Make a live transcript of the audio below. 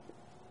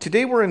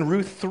Today we're in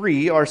Ruth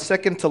 3, our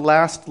second to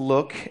last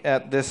look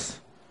at this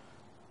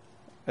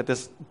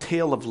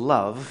tale of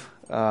love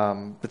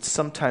that's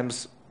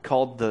sometimes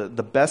called the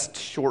best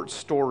short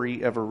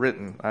story ever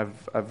written.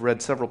 I've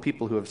read several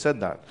people who have said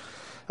that.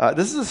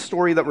 This is a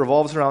story that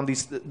revolves around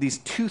these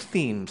two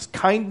themes,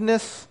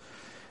 kindness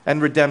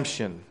and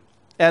redemption.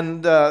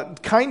 And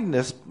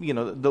kindness,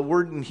 the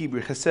word in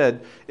Hebrew,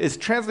 chesed, is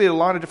translated a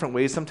lot of different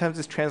ways. Sometimes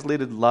it's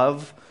translated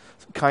love,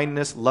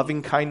 kindness,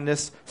 loving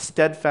kindness,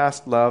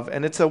 steadfast love.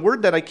 And it's a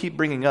word that I keep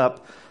bringing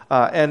up.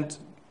 And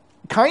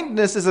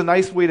kindness is a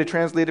nice way to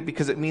translate it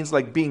because it means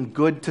like being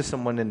good to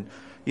someone and,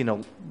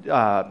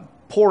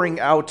 pouring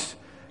out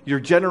your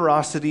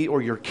generosity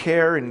or your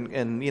care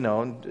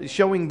and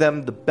showing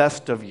them the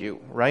best of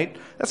you, right?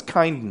 That's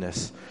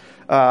kindness.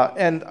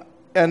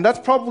 And that's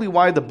probably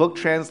why the book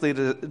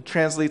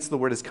translates the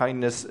word as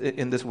kindness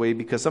in this way,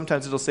 because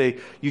sometimes it'll say,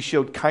 you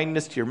showed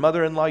kindness to your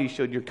mother-in-law, you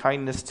showed your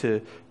kindness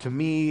to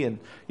me, and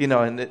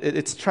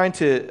it's trying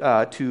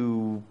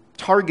to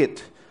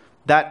target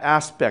that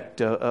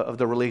aspect of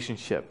the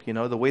relationship,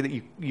 the way that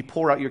you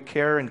pour out your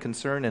care and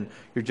concern and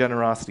your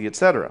generosity,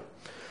 etc.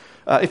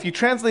 If you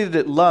translated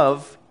it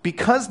love,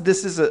 because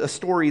this is a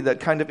story that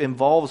kind of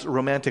involves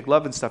romantic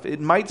love and stuff, it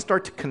might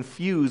start to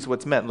confuse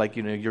what's meant. Like,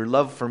 your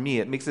love for me,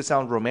 it makes it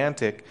sound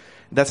romantic.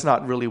 That's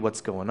not really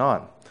what's going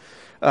on.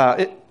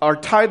 Our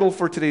title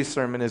for today's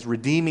sermon is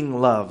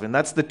Redeeming Love, and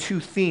that's the two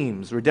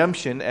themes,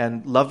 redemption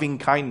and loving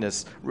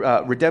kindness,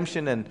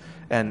 redemption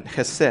and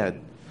chesed.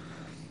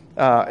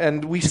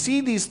 And we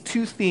see these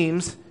two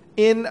themes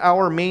in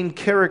our main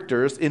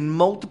characters in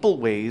multiple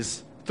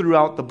ways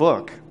throughout the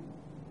book.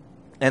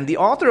 And the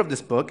author of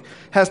this book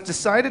has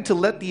decided to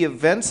let the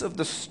events of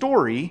the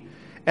story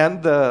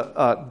and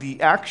the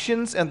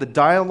actions and the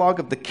dialogue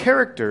of the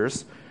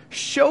characters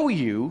show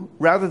you,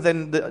 rather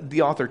than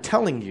the author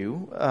telling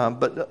you,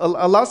 but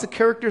allows the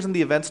characters and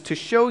the events to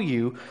show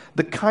you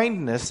the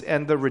kindness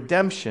and the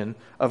redemption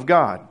of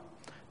God,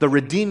 the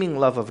redeeming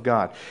love of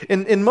God.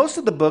 In most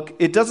of the book,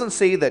 it doesn't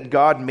say that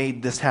God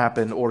made this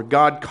happen, or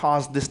God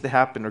caused this to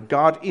happen, or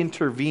God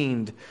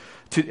intervened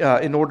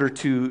in order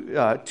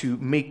to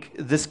make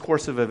this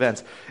course of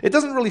events. It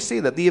doesn't really say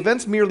that. The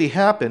events merely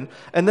happen,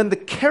 and then the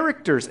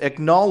characters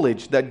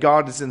acknowledge that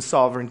God is in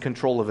sovereign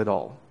control of it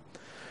all.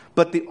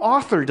 But the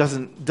author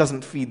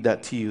doesn't feed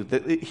that to you.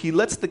 He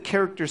lets the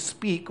characters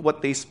speak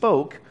what they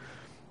spoke,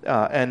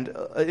 and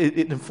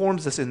it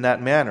informs us in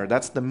that manner.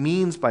 That's the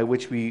means by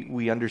which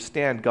we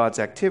understand God's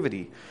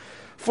activity.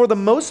 For the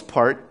most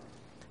part,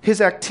 his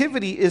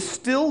activity is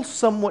still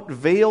somewhat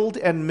veiled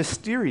and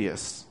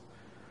mysterious.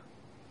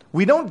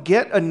 We don't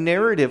get a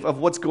narrative of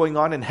what's going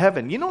on in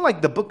heaven.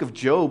 Like the book of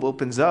Job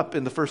opens up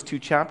in the first two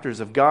chapters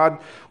of God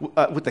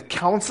with the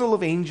council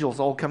of angels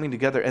all coming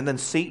together, and then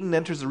Satan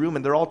enters the room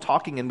and they're all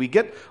talking, and we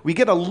get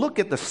a look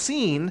at the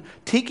scene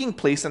taking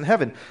place in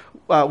heaven.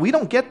 We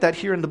don't get that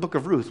here in the book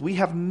of Ruth. We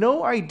have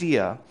no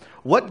idea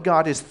what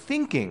God is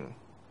thinking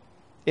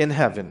in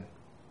heaven.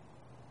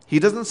 He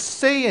doesn't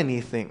say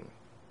anything.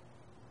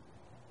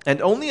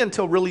 And only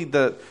until really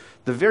the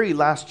very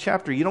last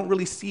chapter, you don't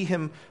really see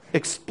him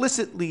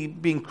explicitly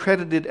being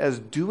credited as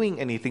doing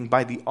anything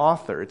by the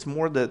author. It's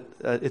more the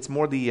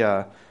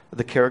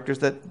characters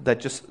that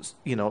just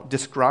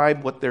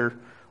describe what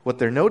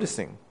they're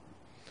noticing.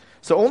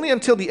 So only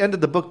until the end of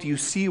the book do you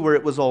see where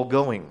it was all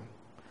going.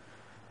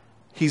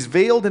 He's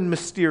veiled and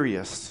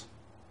mysterious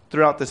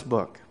throughout this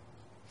book.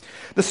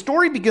 The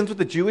story begins with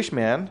a Jewish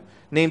man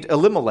named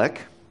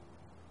Elimelech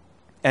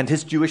and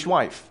his Jewish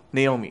wife,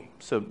 Naomi.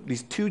 So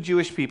these two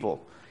Jewish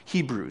people,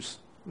 Hebrews,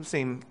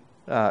 same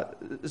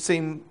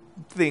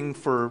thing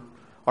for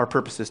our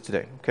purposes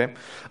today. Okay,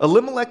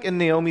 Elimelech and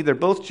Naomi, they're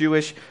both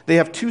Jewish. They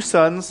have two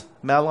sons,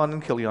 Mahlon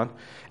and Chilion,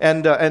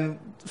 and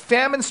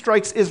famine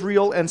strikes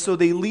Israel, and so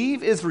they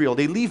leave Israel.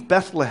 They leave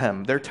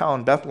Bethlehem, their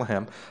town,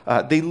 Bethlehem.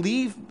 They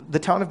leave the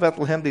town of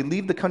Bethlehem. They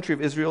leave the country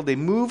of Israel. They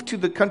move to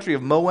the country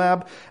of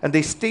Moab, and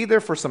they stay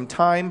there for some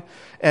time.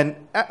 And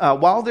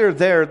while they're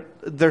there,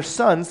 their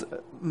sons,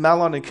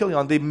 Mahlon and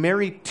Chilion, they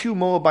marry two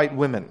Moabite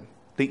women.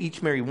 They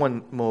each marry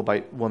one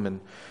Moabite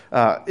woman.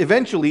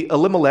 Eventually,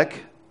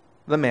 Elimelech,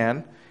 the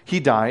man, he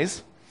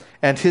dies,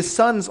 and his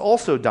sons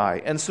also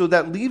die. And so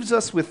that leaves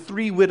us with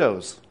three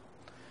widows,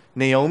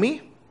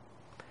 Naomi,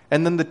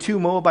 and then the two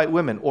Moabite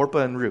women, Orpah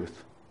and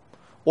Ruth.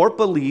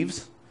 Orpah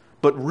leaves,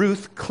 but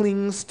Ruth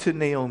clings to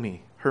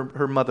Naomi,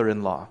 her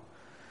mother-in-law.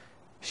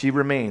 She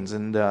remains,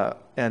 and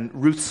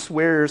Ruth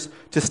swears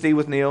to stay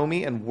with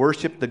Naomi and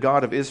worship the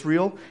God of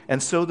Israel.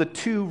 And so the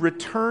two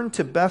return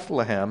to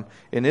Bethlehem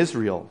in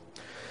Israel.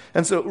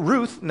 And so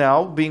Ruth,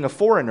 now being a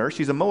foreigner,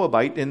 she's a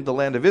Moabite in the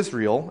land of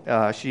Israel.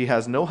 She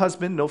has no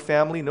husband, no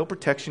family, no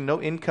protection, no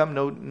income,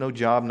 no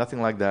job,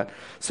 nothing like that.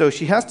 So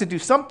she has to do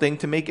something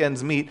to make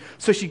ends meet.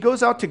 So she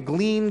goes out to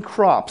glean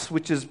crops,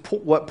 which is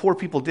what poor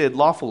people did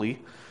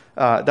lawfully.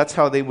 That's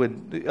how they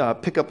would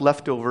pick up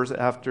leftovers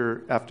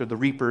after the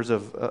reapers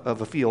of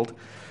a field.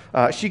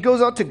 She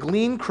goes out to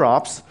glean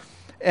crops,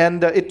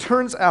 And it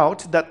turns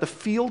out that the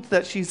field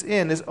that she's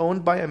in is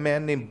owned by a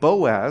man named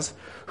Boaz,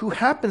 who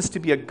happens to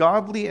be a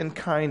godly and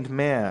kind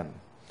man.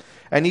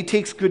 And he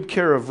takes good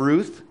care of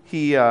Ruth.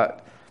 He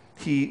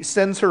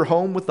sends her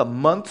home with a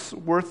month's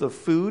worth of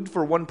food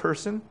for one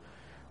person.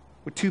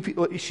 With two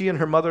people, she and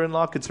her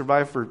mother-in-law could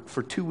survive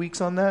for 2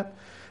 weeks on that.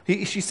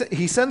 He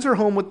sends her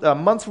home with a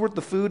month's worth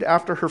of food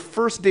after her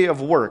first day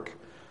of work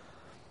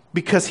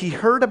because he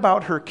heard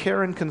about her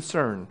care and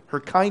concern, her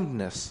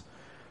kindness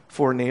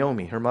for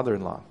Naomi, her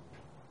mother-in-law.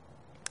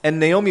 And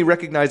Naomi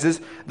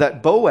recognizes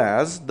that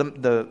Boaz,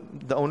 the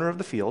owner of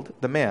the field,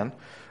 the man,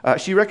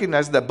 she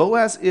recognizes that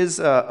Boaz is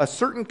a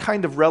certain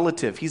kind of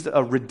relative. He's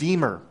a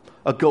redeemer,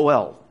 a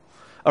goel,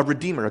 a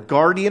redeemer, a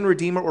guardian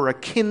redeemer, or a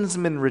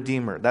kinsman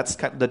redeemer. That's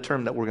kind of the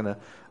term that we're going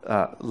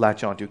to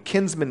latch onto.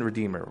 Kinsman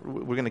redeemer.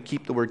 We're going to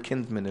keep the word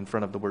kinsman in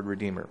front of the word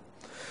redeemer.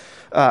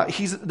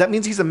 That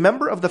means he's a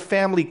member of the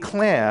family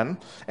clan,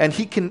 and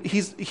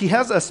he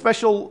has a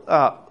special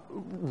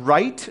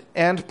right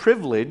and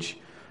privilege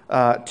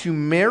to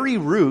marry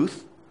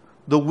Ruth,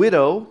 the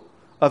widow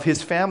of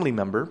his family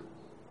member.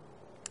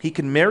 He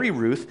can marry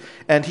Ruth,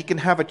 and he can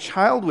have a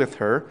child with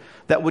her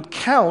that would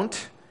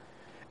count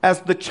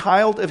as the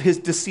child of his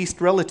deceased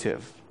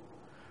relative.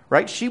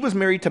 Right? She was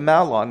married to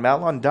Mahlon.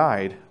 Mahlon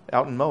died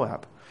out in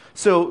Moab.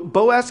 So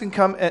Boaz can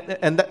come,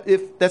 and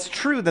if that's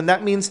true, then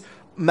that means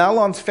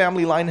Mahlon's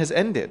family line has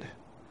ended.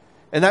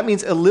 And that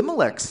means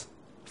Elimelech's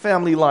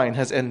family line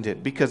has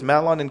ended because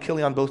Mahlon and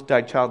Chilion both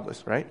died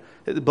childless, right?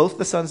 Both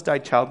the sons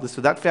died childless,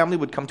 so that family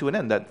would come to an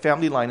end. That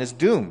family line is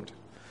doomed.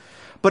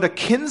 But a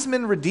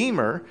kinsman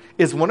redeemer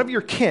is one of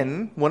your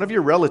kin, one of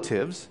your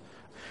relatives,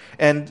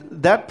 and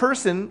that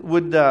person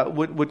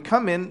would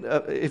come in,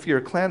 if you're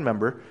a clan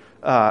member,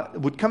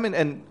 would come in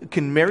and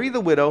can marry the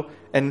widow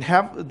and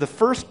have the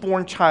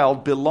firstborn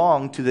child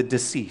belong to the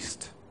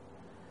deceased.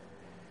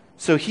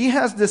 So he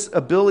has this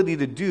ability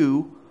to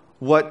do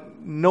what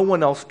no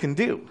one else can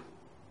do.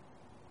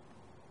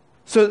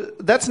 So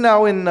that's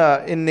now in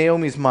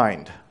Naomi's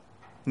mind.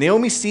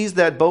 Naomi sees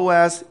that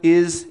Boaz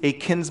is a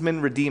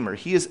kinsman redeemer.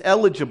 He is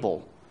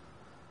eligible,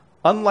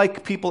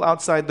 unlike people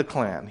outside the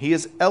clan. He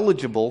is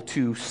eligible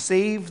to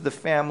save the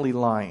family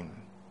line.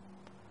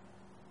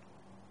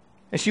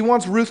 And she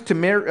wants Ruth to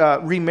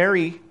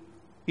remarry.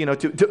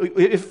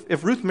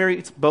 If Ruth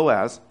marries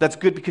Boaz, that's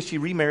good because she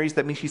remarries.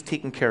 That means she's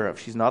taken care of.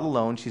 She's not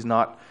alone. She's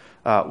not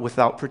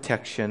without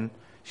protection.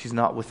 She's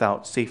not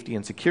without safety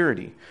and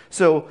security.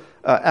 So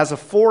as a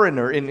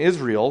foreigner in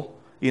Israel,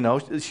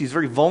 she's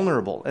very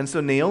vulnerable. And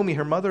so Naomi,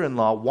 her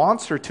mother-in-law,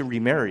 wants her to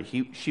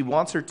remarry. She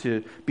wants her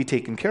to be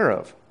taken care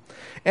of.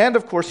 And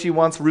of course, she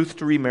wants Ruth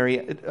to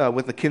remarry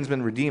with a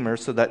kinsman redeemer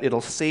so that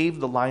it'll save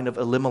the line of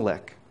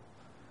Elimelech,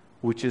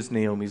 which is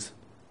Naomi's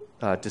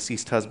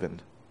deceased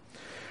husband.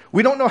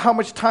 We don't know how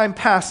much time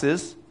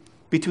passes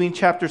between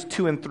chapters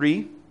 2 and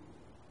 3.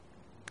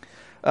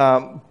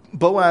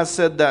 Boaz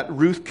said that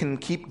Ruth can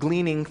keep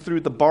gleaning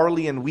through the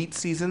barley and wheat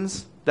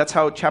seasons. That's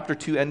how chapter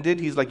 2 ended.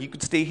 He's like, you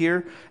could stay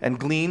here and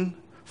glean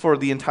for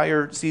the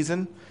entire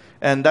season.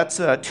 And that's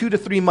 2 to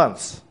 3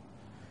 months.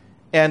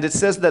 And it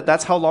says that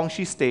that's how long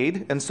she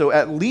stayed. And so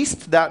at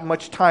least that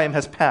much time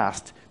has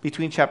passed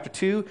between chapter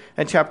 2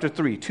 and chapter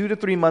 3. 2 to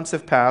 3 months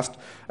have passed.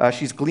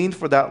 She's gleaned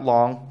for that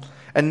long.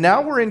 And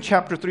now we're in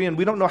chapter 3, and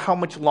we don't know how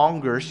much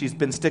longer she's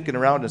been sticking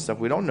around and stuff.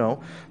 We don't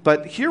know.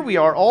 But here we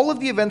are. All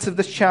of the events of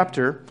this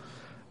chapter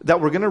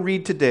that we're going to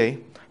read today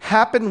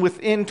happen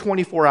within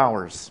 24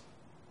 hours.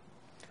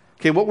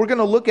 Okay, what we're going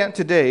to look at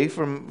today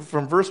from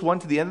verse 1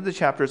 to the end of the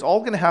chapter is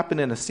all going to happen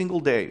in a single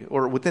day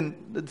or within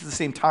the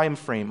same time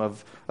frame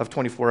of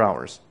 24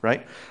 hours,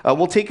 right?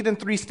 We'll take it in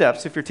 3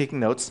 steps if you're taking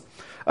notes.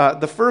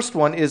 The first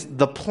one is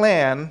the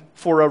plan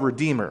for a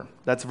redeemer.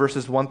 That's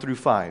verses 1 through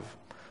 5.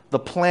 The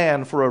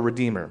plan for a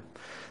redeemer.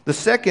 The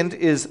second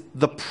is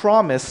the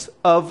promise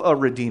of a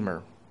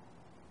redeemer.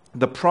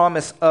 The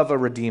promise of a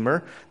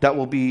redeemer. That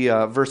will be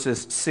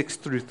verses 6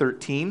 through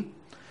 13.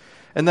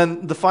 And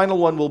then the final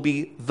one will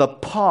be the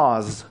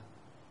pause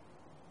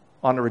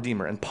on a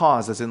redeemer. And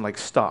pause as in like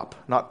stop.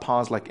 Not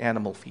pause like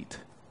animal feet.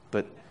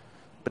 But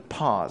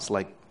pause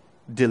like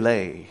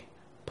delay,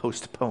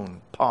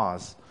 postpone,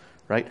 pause.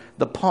 Right?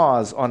 The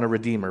pause on a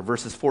redeemer.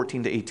 Verses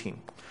 14 to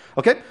 18.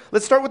 Okay,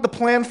 let's start with the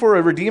plan for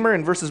a redeemer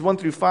in verses 1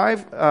 through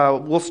 5.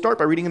 We'll start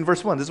by reading in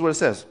verse 1. This is what it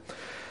says.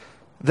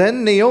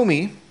 Then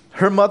Naomi,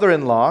 her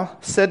mother-in-law,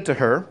 said to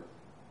her,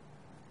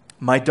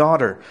 "My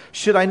daughter,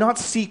 should I not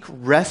seek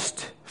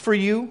rest for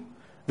you,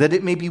 that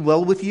it may be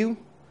well with you?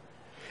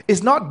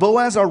 Is not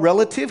Boaz our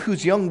relative, with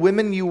whose young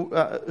women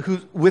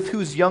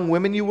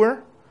you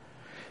were?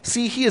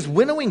 See, he is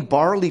winnowing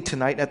barley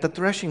tonight at the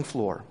threshing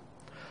floor.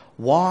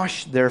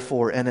 Wash,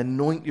 therefore, and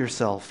anoint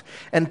yourself,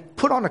 and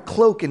put on a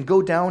cloak and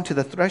go down to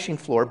the threshing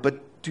floor,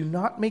 but do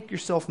not make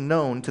yourself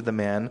known to the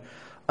man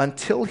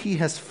until he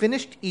has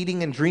finished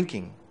eating and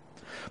drinking.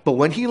 But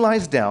when he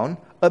lies down,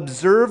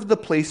 observe the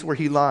place where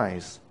he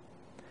lies.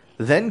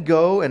 Then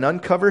go and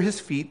uncover his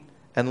feet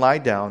and lie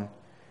down,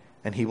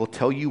 and he will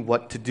tell you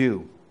what to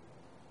do."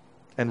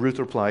 And Ruth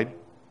replied,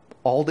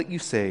 "All that you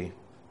say,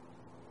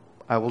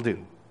 I will do."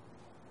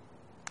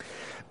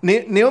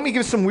 Naomi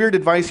gives some weird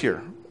advice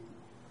here,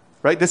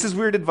 right? This is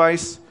weird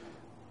advice.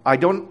 I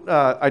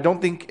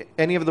don't think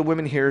any of the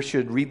women here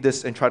should read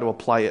this and try to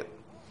apply it,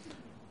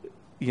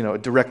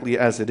 directly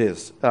as it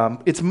is.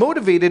 It's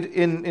motivated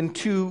in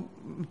two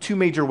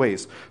major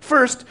ways.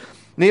 First,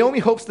 Naomi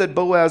hopes that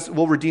Boaz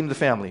will redeem the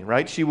family,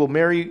 right? He will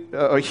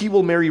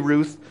marry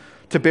Ruth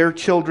to bear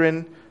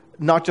children,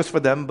 not just for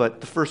them,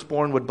 but the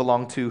firstborn would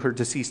belong to her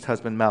deceased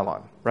husband,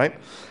 Mahlon, right?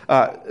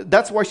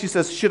 That's why she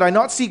says, should I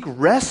not seek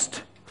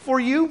rest for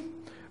you?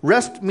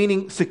 Rest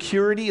meaning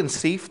security and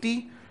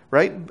safety,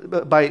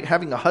 right? By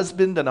having a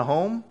husband and a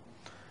home.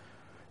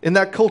 In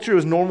that culture, it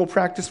was normal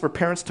practice for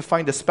parents to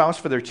find a spouse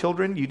for their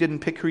children. You didn't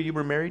pick who you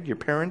were married. Your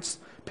parents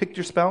picked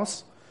your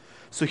spouse.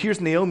 So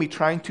here's Naomi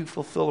trying to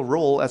fulfill a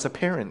role as a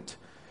parent,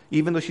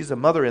 even though she's a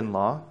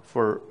mother-in-law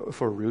for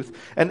Ruth.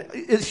 And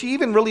is she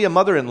even really a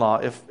mother-in-law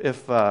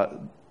if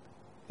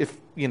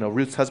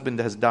Ruth's husband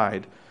has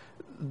died?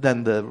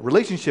 Then the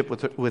relationship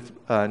with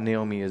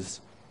Naomi is,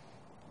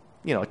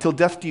 till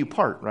death do you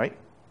part, right?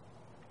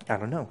 I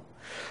don't know.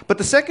 But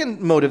the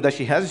second motive that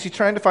she has is she's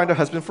trying to find a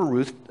husband for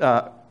Ruth,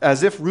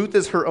 as if Ruth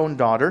is her own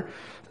daughter,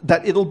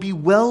 that it'll be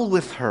well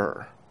with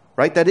her,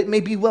 right? That it may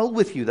be well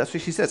with you. That's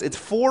what she says. It's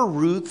for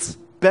Ruth's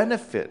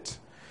benefit.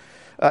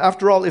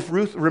 After all, if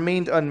Ruth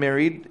remained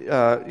unmarried,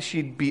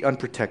 she'd be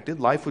unprotected.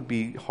 Life would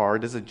be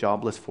hard as a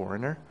jobless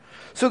foreigner.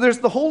 So there's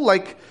the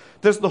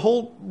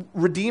whole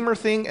redeemer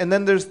thing, and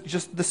then there's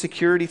just the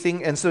security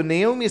thing. And so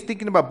Naomi is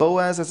thinking about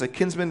Boaz as a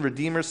kinsman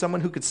redeemer,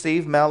 someone who could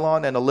save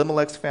Mahlon and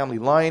Elimelech's family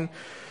line.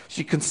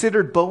 She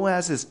considered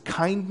Boaz's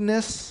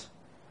kindness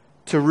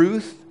to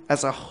Ruth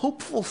as a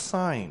hopeful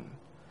sign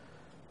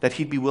that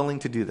he'd be willing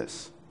to do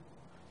this.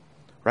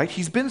 Right?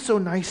 He's been so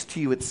nice to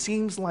you, it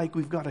seems like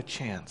we've got a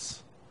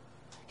chance.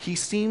 He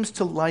seems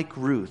to like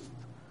Ruth.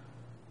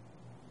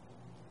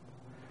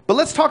 But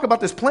let's talk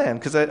about this plan,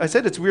 because I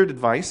said it's weird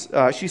advice.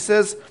 She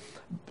says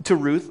to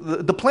Ruth,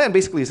 the plan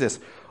basically is this.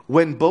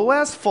 When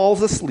Boaz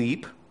falls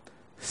asleep,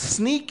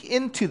 sneak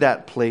into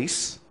that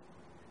place,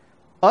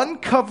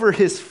 uncover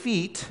his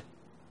feet,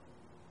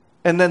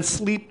 and then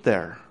sleep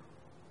there.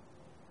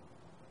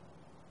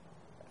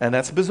 And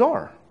that's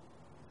bizarre.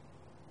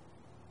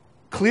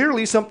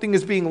 Clearly, something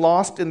is being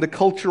lost in the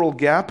cultural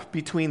gap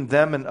between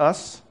them and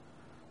us.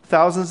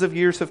 Thousands of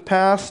years have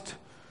passed.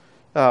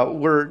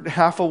 We're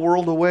half a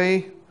world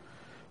away.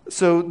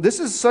 So this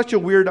is such a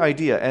weird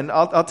idea. And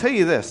I'll tell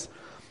you this.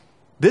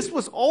 This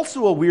was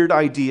also a weird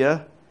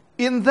idea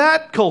in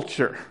that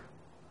culture.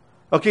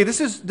 Okay,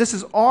 this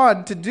is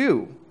odd to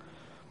do.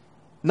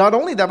 Not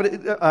only that,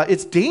 but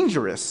it's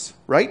dangerous,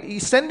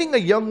 right? Sending a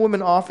young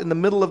woman off in the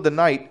middle of the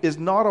night is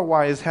not a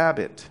wise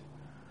habit.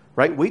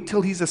 Right? Wait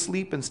till he's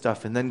asleep and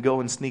stuff and then go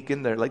and sneak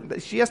in there.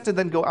 Like she has to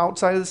then go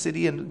outside of the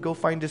city and go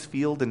find his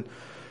field. And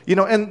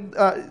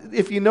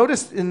if you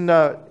notice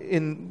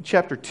in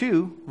chapter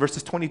 2,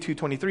 verses 22,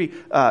 23,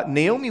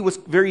 Naomi was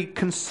very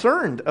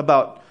concerned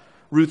about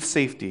Ruth's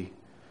safety.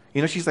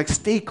 She's like,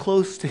 stay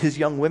close to his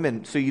young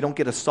women so you don't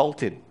get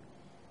assaulted.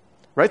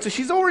 Right? So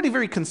she's already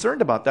very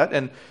concerned about that.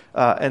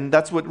 And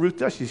that's what Ruth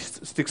does. She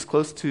sticks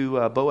close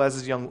to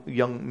Boaz's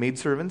young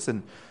maidservants,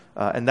 and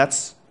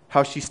that's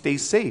how she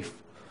stays safe.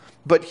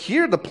 But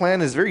here the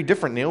plan is very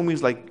different.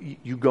 Naomi's like,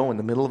 you go in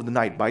the middle of the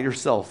night by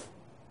yourself,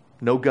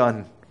 no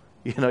gun.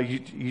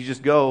 You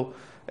just go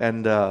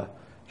and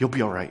you'll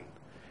be all right.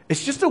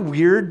 It's just a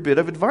weird bit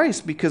of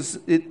advice because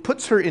it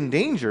puts her in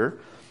danger,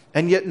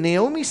 and yet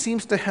Naomi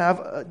seems to have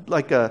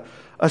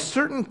a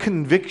certain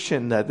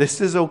conviction that this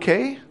is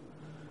okay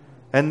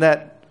and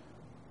that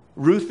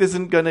Ruth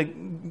isn't going to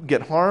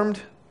get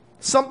harmed.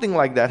 Something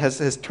like that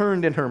has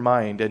turned in her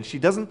mind, and she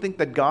doesn't think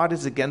that God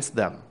is against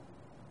them.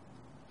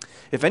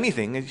 If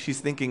anything, she's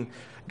thinking,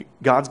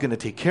 God's going to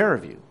take care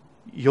of you.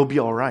 You'll be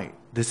all right.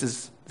 This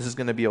is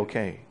going to be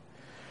okay.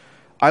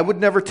 I would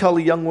never tell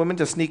a young woman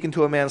to sneak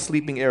into a man's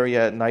sleeping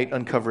area at night,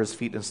 uncover his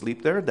feet, and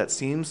sleep there. That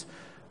seems,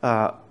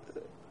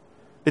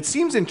 it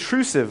seems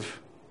intrusive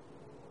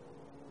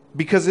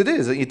because it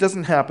is. It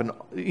doesn't happen,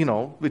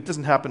 it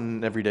doesn't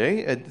happen every day.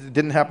 It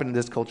didn't happen in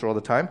this culture all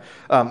the time.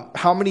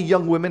 How many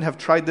young women have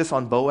tried this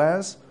on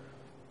Boaz?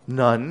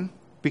 None,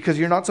 because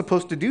you're not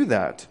supposed to do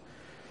that.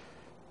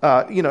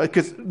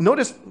 Because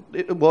notice,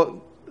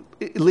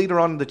 later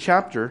on in the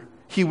chapter,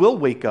 he will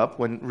wake up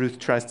when Ruth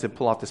tries to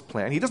pull off this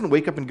plan. He doesn't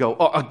wake up and go,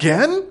 oh,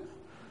 again?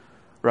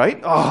 Right?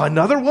 Oh,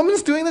 another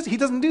woman's doing this? He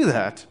doesn't do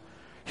that.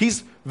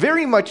 He's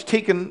very much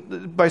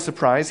taken by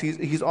surprise.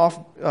 He's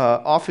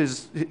off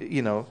his,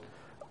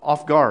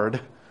 off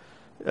guard.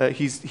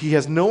 He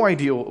has no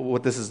idea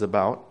what this is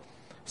about.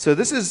 So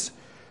this is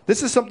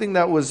something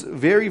that was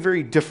very,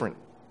 very different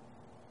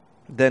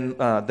than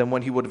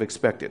what he would have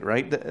expected,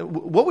 right?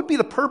 What would be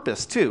the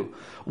purpose, too?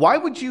 Why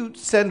would you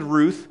send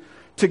Ruth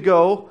to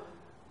go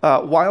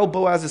while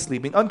Boaz is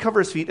sleeping, uncover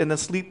his feet, and then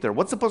sleep there?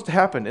 What's supposed to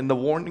happen? In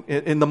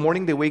the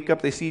morning, they wake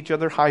up, they see each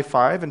other, high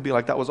five, and be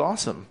like, that was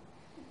awesome.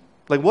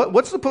 Like,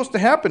 what's supposed to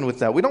happen with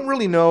that? We don't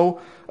really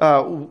know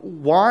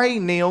why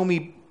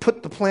Naomi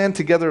put the plan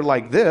together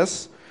like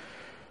this,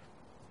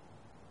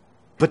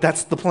 but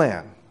that's the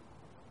plan.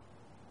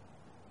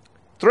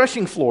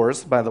 Threshing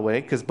floors, by the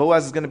way, because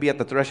Boaz is going to be at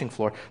the threshing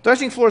floor.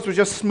 Threshing floors were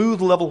just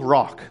smooth, level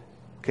rock.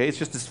 Okay, it's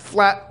just this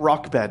flat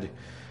rock bed.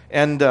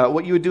 And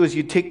what you would do is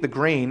you'd take the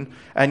grain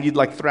and you'd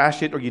like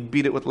thrash it, or you'd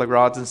beat it with like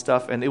rods and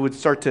stuff, and it would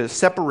start to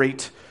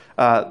separate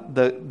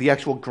the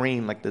actual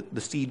grain, like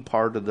the seed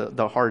part or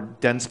the hard,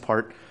 dense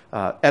part,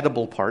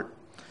 edible part,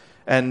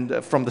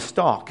 and from the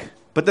stalk.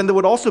 But then there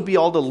would also be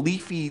all the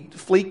leafy,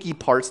 flaky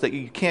parts that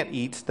you can't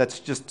eat. That's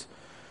just,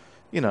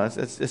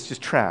 it's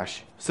just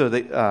trash. So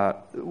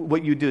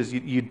what you do is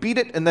you'd beat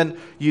it, and then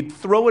you'd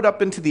throw it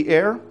up into the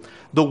air.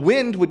 The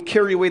wind would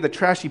carry away the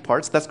trashy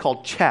parts. That's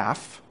called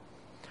chaff.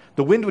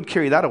 The wind would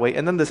carry that away,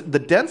 and then the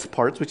dense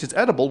parts, which is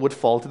edible, would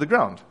fall to the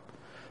ground.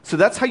 So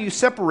that's how you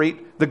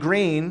separate the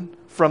grain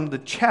from the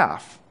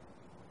chaff.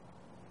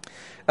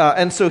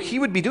 And so he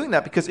would be doing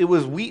that because it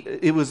was wheat.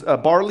 It was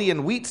barley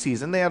and wheat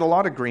season. They had a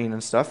lot of grain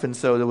and stuff, and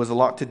so there was a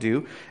lot to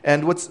do.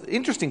 And what's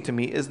interesting to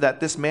me is that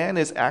this man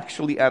is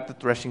actually at the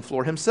threshing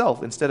floor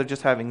himself instead of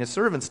just having his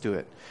servants do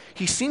it.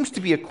 He seems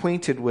to be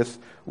acquainted with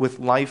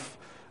life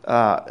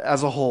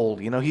as a whole.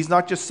 He's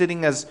not just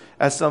sitting as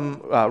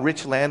some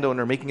rich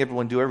landowner making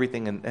everyone do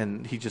everything,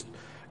 and he just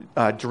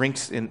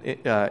drinks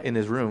in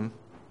his room.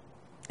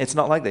 It's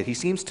not like that. He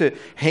seems to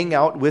hang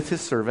out with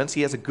his servants.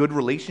 He has a good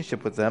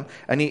relationship with them,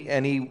 and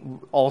he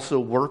also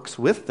works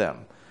with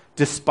them,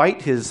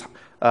 despite his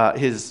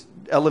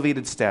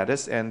elevated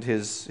status and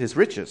his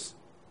riches.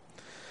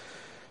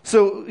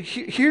 So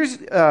here's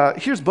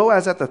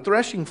Boaz at the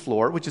threshing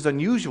floor, which is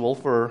unusual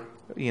for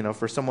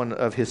someone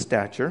of his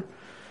stature.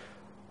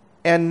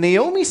 And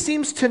Naomi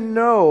seems to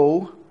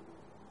know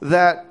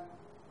that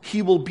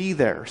he will be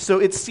there. So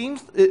it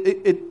seems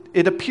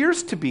it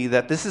appears to be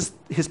that this is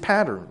his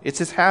pattern. It's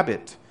his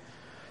habit.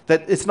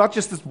 That it's not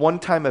just this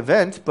one-time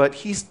event, but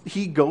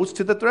he goes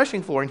to the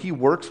threshing floor and he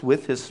works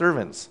with his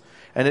servants.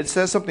 And it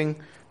says something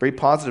very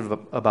positive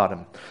about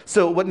him.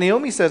 So what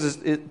Naomi says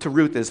to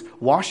Ruth is,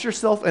 wash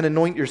yourself and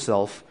anoint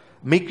yourself,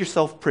 make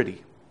yourself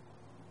pretty.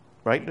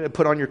 Right?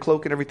 Put on your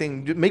cloak and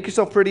everything. Make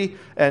yourself pretty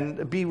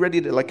and be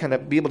ready to kind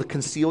of be able to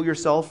conceal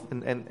yourself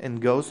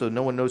and go so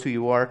no one knows who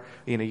you are.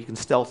 You can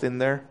stealth in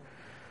there.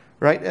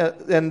 Right?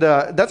 And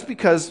that's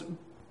because,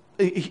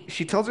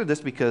 she tells her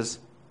this because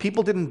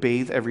people didn't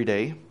bathe every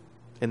day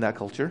in that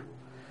culture.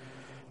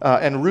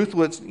 And Ruth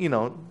was,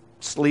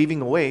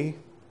 slaving away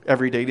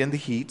every day in the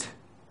heat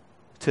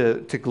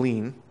to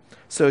glean.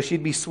 So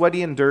she'd be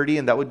sweaty and dirty,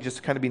 and that would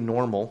just kind of be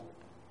normal.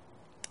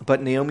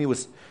 But Naomi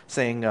was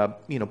saying,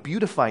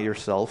 beautify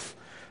yourself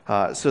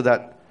so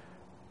that,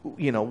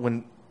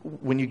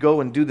 when you go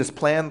and do this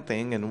plan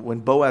thing, and when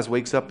Boaz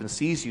wakes up and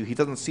sees you, he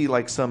doesn't see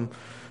like some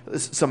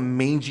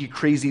mangy,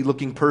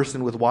 crazy-looking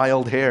person with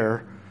wild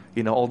hair,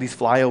 all these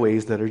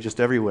flyaways that are just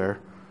everywhere.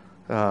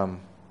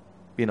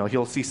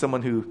 He'll see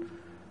someone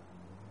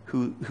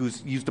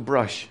who's used a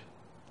brush,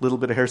 a little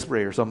bit of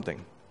hairspray or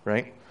something,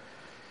 right?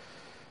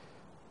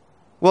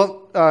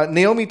 Well,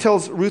 Naomi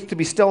tells Ruth to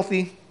be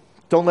stealthy.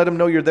 Don't let him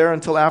know you're there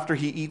until after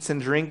he eats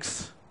and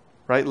drinks,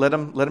 right? Let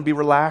him be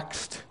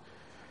relaxed.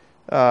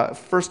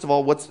 First of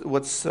all,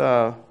 what's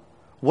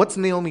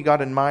Naomi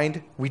got in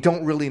mind? We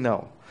don't really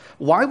know.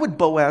 Why would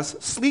Boaz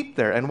sleep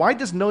there? And why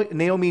does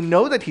Naomi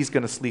know that he's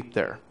going to sleep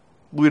there?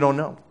 We don't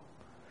know.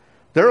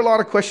 There are a lot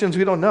of questions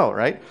we don't know,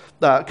 right?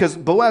 Because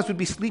Boaz would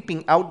be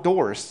sleeping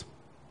outdoors.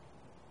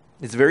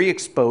 It's very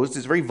exposed.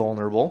 It's very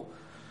vulnerable.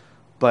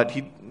 But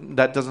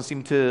that doesn't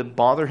seem to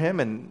bother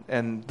him.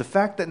 And the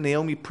fact that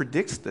Naomi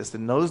predicts this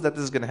and knows that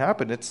this is going to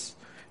happen, it's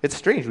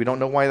strange. We don't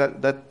know why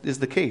that is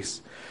the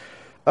case.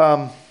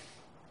 We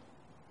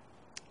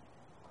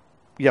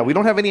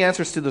don't have any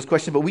answers to those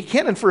questions, but we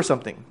can infer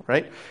something,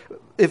 right?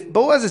 If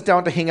Boaz is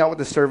down to hang out with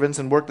the servants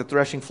and work the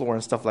threshing floor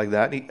and stuff like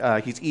that,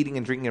 he's eating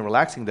and drinking and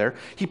relaxing there,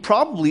 he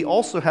probably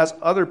also has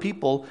other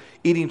people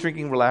eating,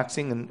 drinking,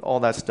 relaxing, and all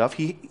that stuff.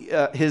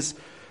 His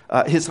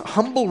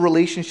humble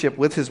relationship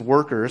with his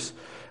workers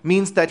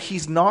means that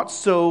he's not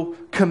so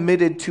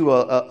committed to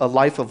a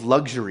life of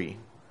luxury,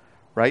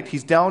 right?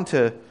 He's down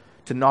to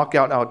knock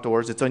out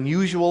outdoors. It's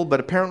unusual,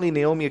 but apparently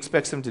Naomi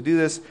expects him to do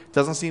this. It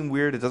doesn't seem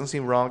weird. It doesn't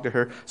seem wrong to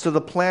her. So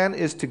the plan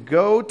is to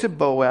go to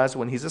Boaz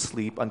when he's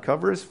asleep,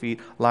 uncover his feet,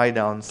 lie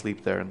down, and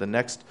sleep there. And the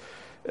next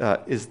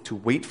is to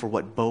wait for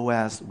what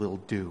Boaz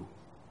will do.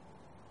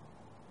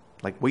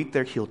 Like, wait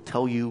there, he'll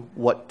tell you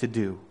what to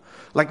do.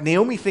 Like,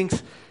 Naomi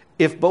thinks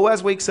if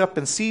Boaz wakes up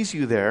and sees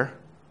you there,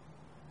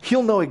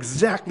 he'll know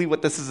exactly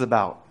what this is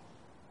about.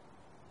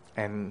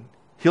 And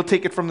he'll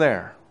take it from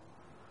there.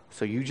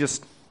 So you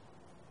just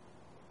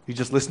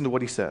listen to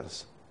what he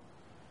says.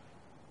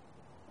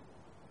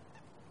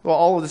 Well,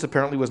 all of this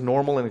apparently was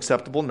normal and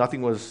acceptable.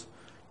 Nothing was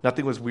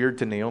weird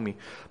to Naomi.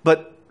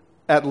 But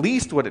at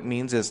least what it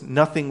means is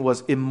nothing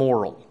was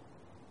immoral.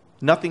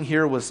 Nothing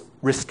here was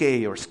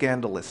risque or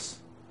scandalous.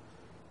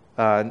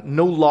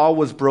 No law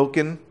was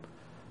broken.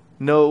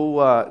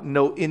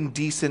 No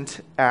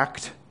indecent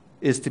act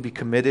is to be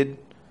committed.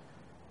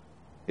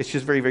 It's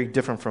just very, very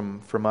different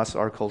from us,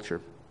 our culture.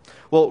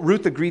 Well,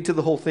 Ruth agreed to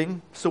the whole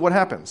thing. So what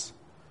happens?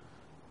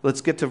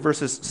 Let's get to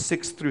verses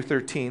 6 through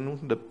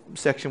 13, the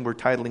section we're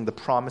titling The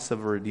Promise of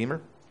a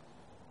Redeemer.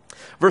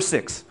 Verse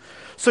 6.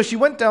 So she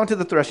went down to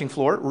the threshing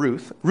floor,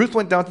 Ruth. Ruth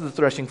went down to the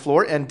threshing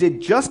floor and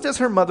did just as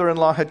her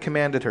mother-in-law had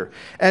commanded her.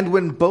 And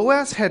when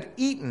Boaz had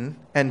eaten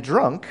and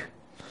drunk,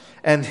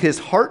 and his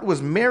heart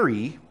was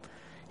merry,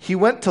 he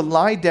went to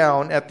lie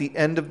down at the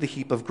end of the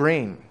heap of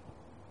grain.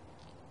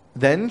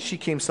 Then she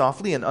came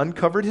softly and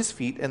uncovered his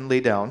feet and lay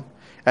down.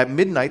 At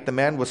midnight the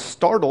man was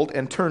startled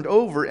and turned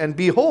over, and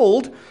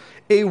behold,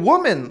 a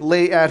woman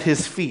lay at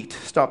his feet.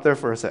 Stop there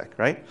for a sec,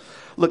 right?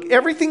 Look,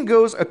 everything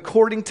goes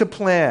according to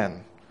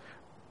plan.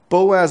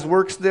 Boaz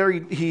works there.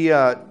 He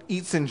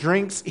eats and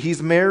drinks.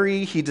 He's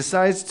merry. He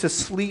decides to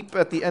sleep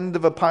at the end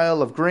of a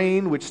pile of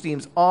grain, which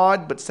seems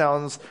odd but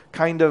sounds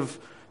kind of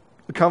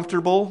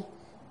comfortable.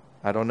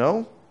 I don't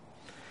know.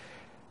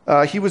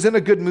 He was in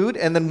a good mood,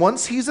 and then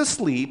once he's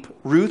asleep,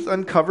 Ruth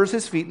uncovers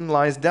his feet and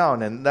lies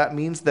down, and that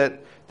means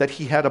that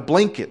he had a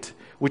blanket,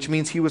 which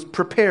means he was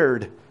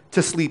prepared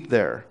to sleep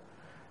there.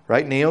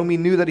 Right? Naomi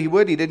knew that he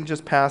would. He didn't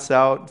just pass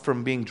out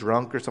from being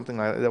drunk or something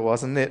like that. That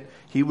wasn't it.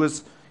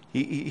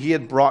 He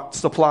had brought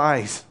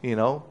supplies, you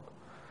know.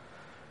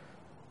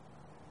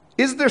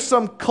 Is there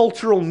some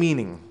cultural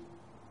meaning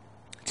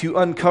to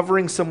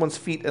uncovering someone's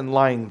feet and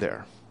lying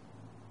there?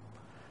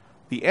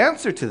 The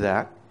answer to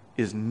that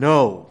is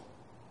no.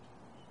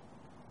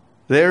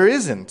 There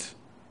isn't.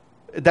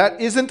 That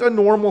isn't a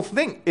normal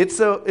thing. It's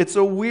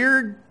a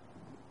weird,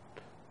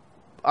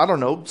 I don't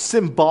know,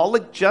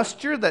 symbolic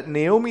gesture that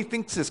Naomi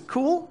thinks is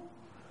cool,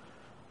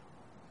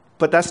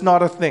 but that's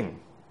not a thing,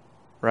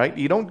 right?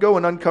 You don't go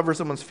and uncover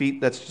someone's feet.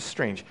 That's just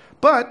strange.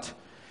 But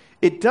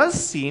it does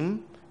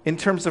seem, in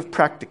terms of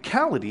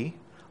practicality,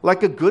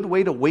 like a good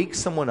way to wake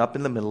someone up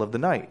in the middle of the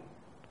night.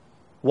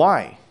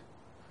 Why?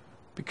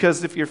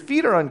 Because if your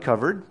feet are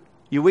uncovered,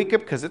 you wake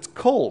up because it's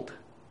cold.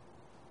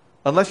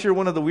 Unless you're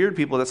one of the weird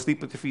people that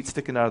sleep with your feet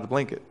sticking out of the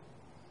blanket.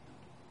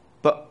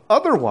 But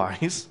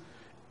otherwise,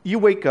 you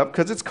wake up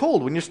because it's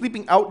cold. When you're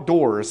sleeping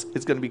outdoors,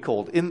 it's going to be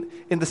cold. In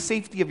the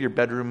safety of your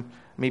bedroom,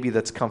 maybe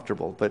that's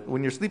comfortable. But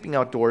when you're sleeping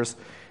outdoors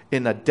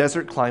in a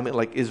desert climate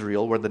like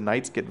Israel, where the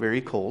nights get very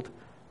cold,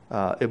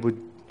 it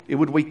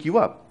would wake you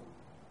up.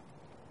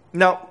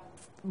 Now,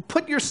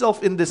 put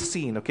yourself in this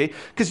scene, okay?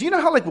 Because you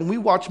know how, like, when we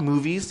watch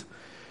movies,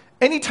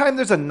 anytime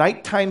there's a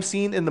nighttime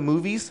scene in the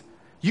movies,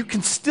 you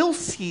can still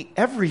see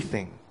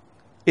everything.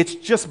 It's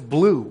just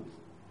blue.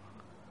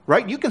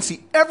 Right? You can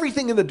see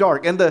everything in the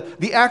dark. And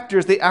the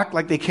actors, they act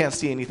like they can't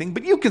see anything,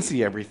 but you can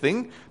see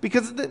everything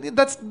because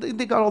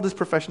they got all this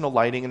professional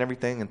lighting and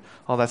everything and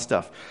all that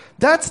stuff.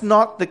 That's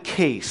not the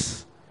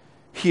case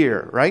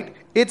here, right?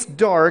 It's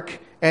dark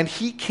and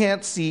he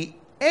can't see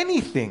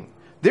anything.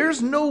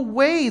 There's no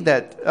way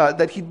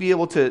that he'd be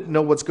able to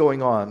know what's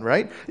going on,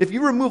 right? If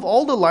you remove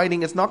all the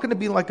lighting, it's not going to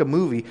be like a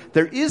movie.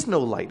 There is no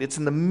light. It's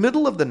in the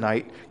middle of the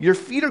night. Your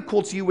feet are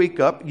cold, so you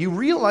wake up. You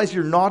realize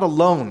you're not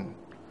alone.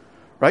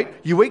 Right?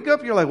 You wake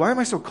up, you're like, why am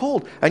I so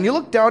cold? And you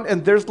look down,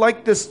 and there's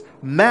like this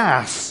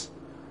mass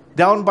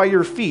down by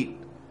your feet.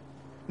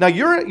 Now,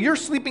 you're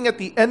sleeping at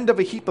the end of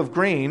a heap of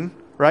grain,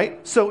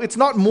 right? So it's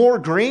not more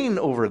grain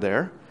over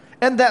there.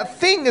 And that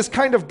thing is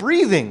kind of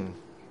breathing.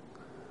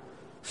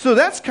 So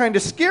that's kind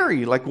of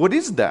scary. Like, what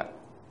is that?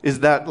 Is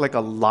that like a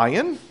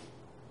lion?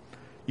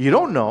 You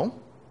don't know.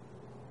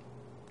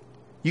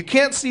 You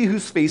can't see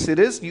whose face it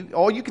is.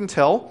 All you can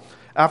tell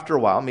after a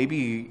while,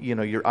 maybe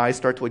your eyes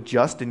start to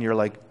adjust and you're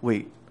like,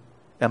 wait,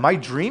 am I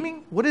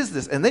dreaming? What is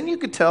this? And then you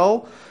could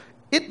tell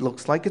it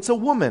looks like it's a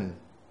woman.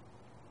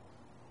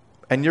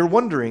 And you're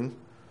wondering,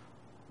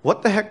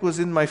 what the heck was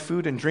in my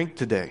food and drink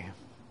today?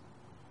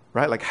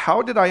 Right? Like,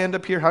 how did I end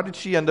up here? How did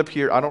she end up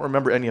here? I don't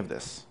remember any of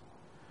this.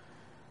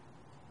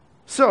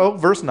 So,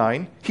 verse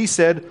 9, he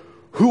said,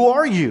 who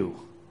are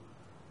you?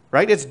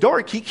 Right? It's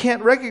dark. He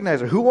can't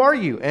recognize her. Who are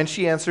you? And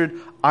she answered,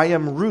 I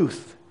am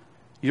Ruth,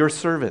 your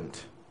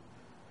servant.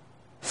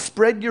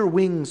 Spread your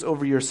wings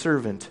over your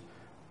servant,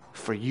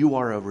 for you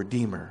are a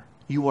redeemer.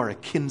 You are a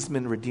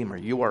kinsman redeemer.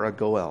 You are a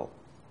Goel.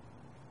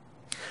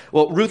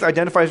 Well, Ruth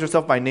identifies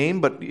herself by name,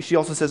 but she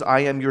also says, I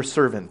am your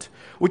servant,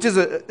 which is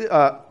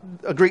a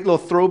great little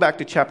throwback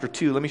to chapter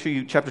 2. Let me show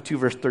you chapter 2,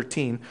 verse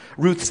 13.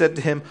 Ruth said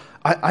to him,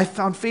 I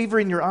found favor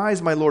in your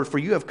eyes, my Lord, for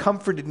you have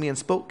comforted me and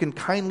spoken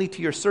kindly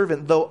to your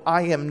servant, though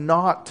I am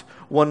not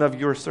one of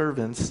your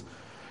servants.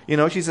 You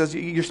know, she says,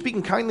 you're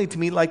speaking kindly to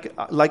me like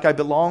I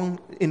belong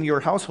in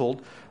your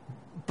household,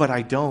 but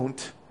I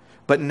don't.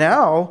 But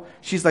now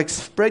she's like,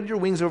 spread your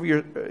wings over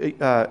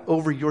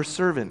your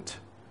servant.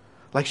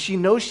 Like, she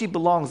knows she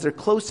belongs. They're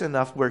close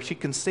enough where she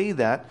can say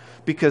that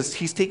because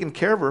he's taken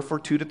care of her for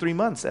 2 to 3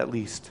 months at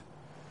least.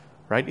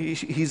 Right?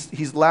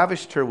 He's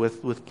lavished her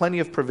with plenty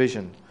of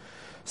provision.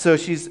 So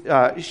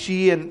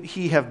she and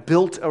he have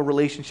built a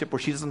relationship where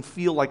she doesn't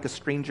feel like a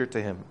stranger to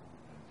him.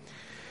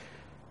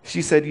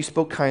 She said, you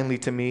spoke kindly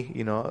to me,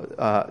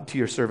 to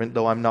your servant,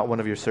 though I'm not one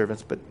of your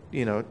servants. But,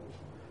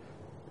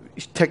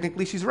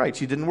 technically she's right.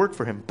 She didn't work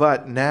for him.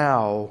 But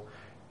now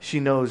she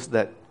knows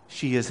that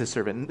she is his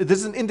servant. This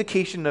is an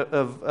indication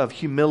of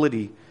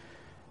humility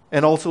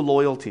And also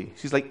loyalty.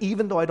 She's like,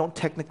 even though I don't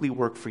technically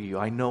work for you,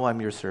 I know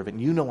I'm your servant.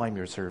 You know I'm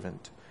your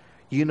servant.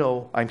 You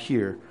know I'm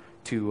here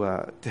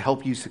to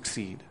help you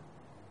succeed.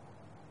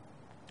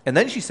 And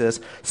then she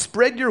says,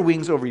 spread your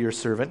wings over your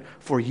servant,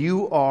 for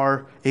you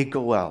are a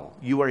goel.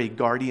 You are a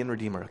guardian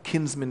redeemer, a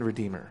kinsman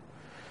redeemer.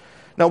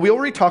 Now, we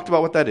already talked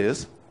about what that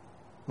is.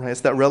 Right?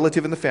 It's that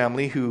relative in the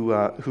family who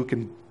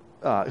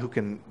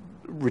can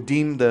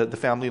redeem the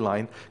family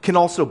line, can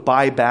also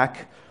buy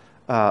back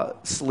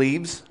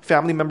slaves,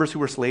 family members who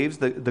were slaves.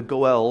 The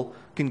goel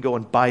can go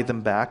and buy them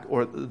back,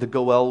 or the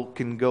goel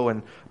can go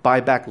and buy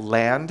back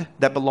land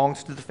that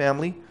belongs to the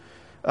family.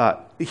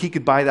 He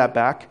could buy that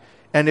back.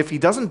 And if he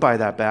doesn't buy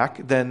that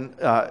back, then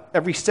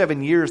every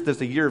 7 years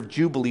there's a year of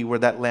jubilee where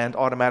that land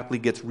automatically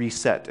gets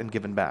reset and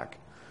given back.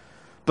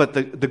 But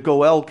the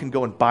goel can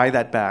go and buy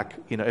that back,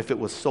 if it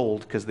was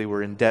sold because they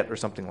were in debt or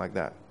something like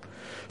that.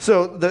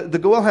 So the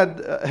goel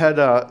had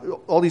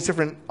all these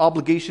different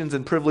obligations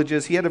and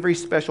privileges. He had a very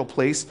special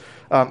place.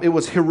 It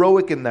was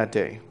heroic in that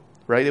day,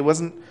 right? It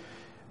wasn't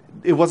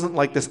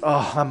like this,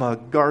 I'm a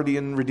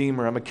guardian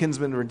redeemer, I'm a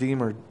kinsman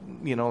redeemer,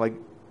 like,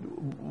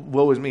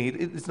 woe is me.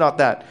 It's not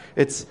that.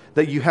 It's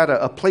that you had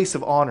a place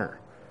of honor.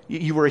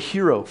 You were a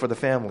hero for the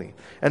family.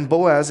 And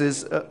Boaz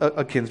is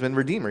a kinsman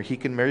redeemer. He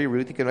can marry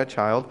Ruth, he can have a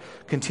child,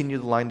 continue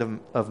the line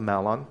of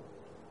Mahlon,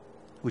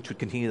 which would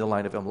continue the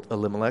line of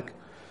Elimelech.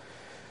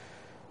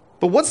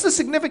 But what's the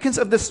significance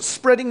of this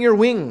spreading your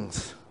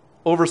wings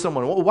over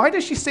someone? Why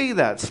does she say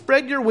that?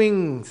 Spread your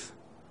wings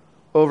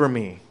over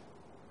me.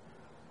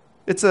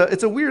 It's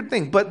a weird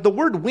thing. But the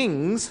word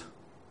wing,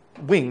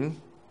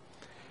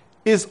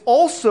 is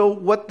also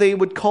what they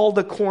would call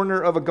the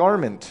corner of a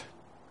garment.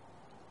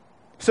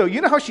 So you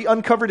know how she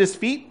uncovered his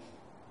feet?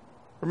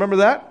 Remember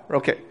that?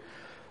 Okay.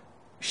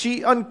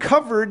 She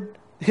uncovered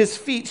his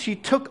feet. She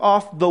took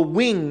off the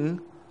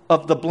wing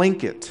of the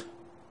blanket.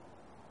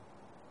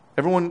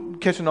 Everyone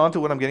catching on to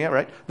what I'm getting at,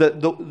 right?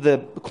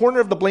 The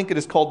corner of the blanket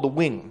is called the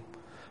wing.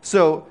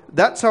 So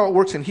that's how it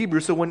works in Hebrew.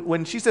 So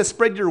when she says,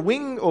 spread your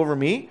wing over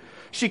me,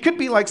 she could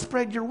be like,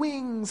 spread your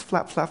wings,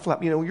 flap, flap,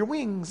 flap, your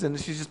wings. And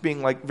she's just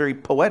being like very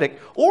poetic.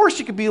 Or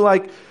she could be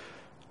like,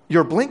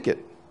 your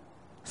blanket.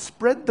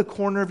 Spread the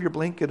corner of your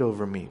blanket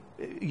over me.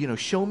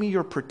 Show me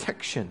your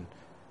protection.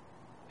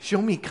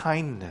 Show me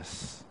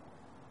kindness.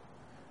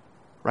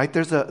 Right?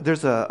 There's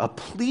a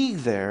plea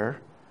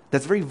there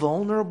that's very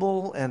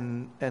vulnerable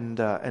and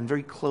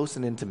very close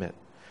and intimate.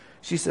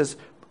 She says,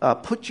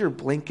 put your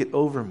blanket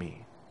over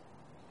me.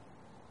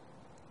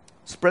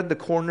 Spread the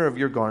corner of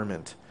your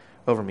garment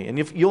over me. And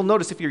you'll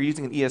notice if you're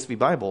using an ESV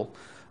Bible,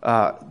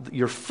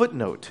 your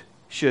footnote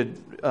should,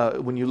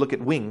 when you look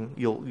at wing,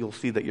 you'll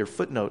see that your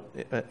footnote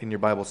in your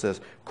Bible says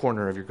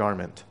corner of your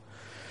garment.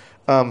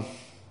 In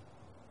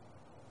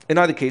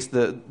either case,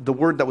 the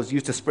word that was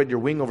used to spread your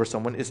wing over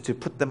someone is to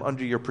put them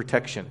under your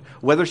protection.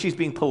 Whether she's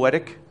being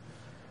poetic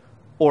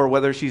or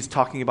whether she's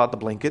talking about the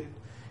blanket,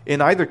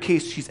 in either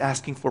case, she's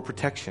asking for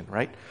protection,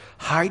 right?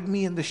 Hide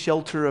me in the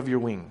shelter of your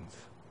wings.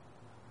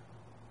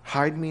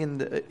 Hide me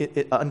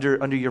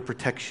under your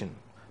protection.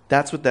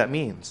 That's what that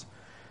means.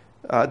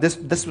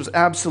 This was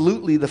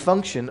absolutely the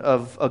function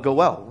of a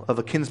goel, of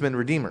a kinsman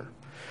redeemer.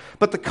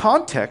 But the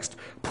context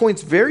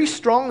points very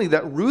strongly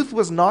that Ruth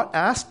was not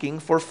asking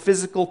for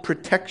physical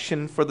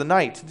protection for the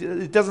night.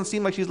 It doesn't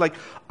seem like she's like,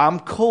 I'm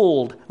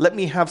cold, let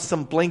me have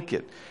some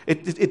blanket.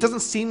 It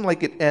doesn't seem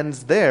like it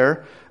ends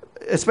there,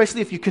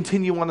 especially if you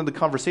continue on in the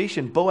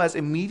conversation. Boaz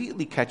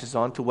immediately catches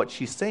on to what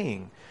she's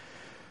saying.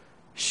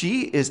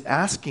 She is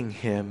asking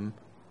him,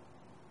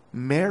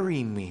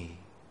 marry me.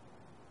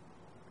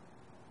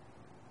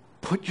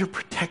 Put your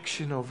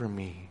protection over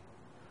me,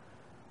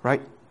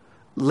 right?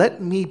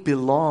 Let me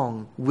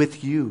belong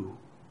with you,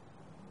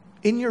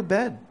 in your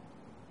bed,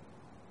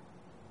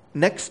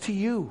 next to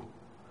you,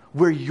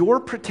 where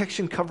your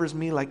protection covers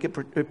me like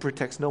it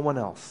protects no one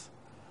else.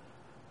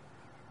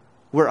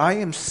 Where I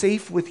am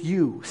safe with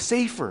you,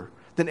 safer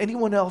than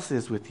anyone else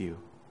is with you.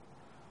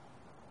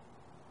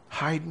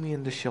 Hide me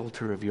in the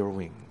shelter of your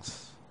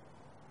wings.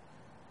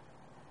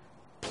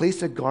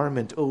 Place a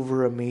garment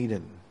over a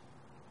maiden.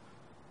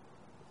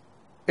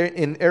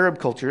 In Arab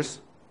cultures,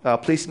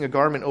 placing a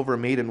garment over a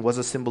maiden was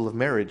a symbol of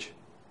marriage,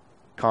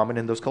 common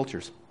in those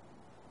cultures.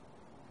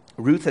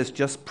 Ruth has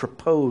just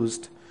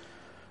proposed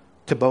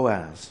to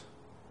Boaz,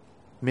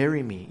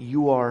 marry me.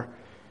 You are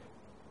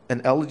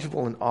an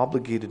eligible and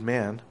obligated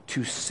man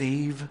to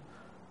save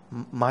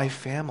my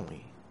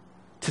family,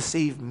 to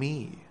save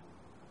me.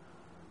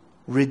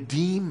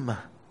 Redeem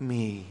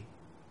me.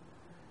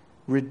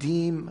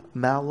 Redeem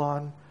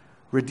Mahlon.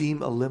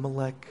 Redeem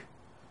Elimelech.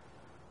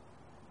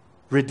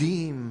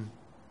 Redeem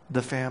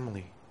the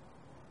family.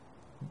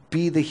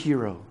 Be the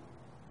hero.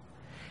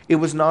 It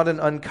was not an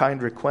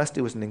unkind request.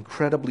 It was an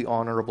incredibly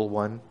honorable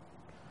one.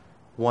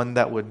 One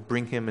that would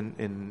bring him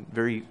in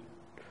very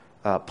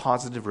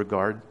positive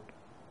regard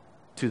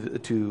to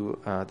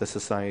the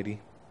society.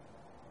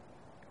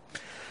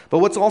 But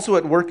what's also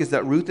at work is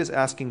that Ruth is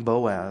asking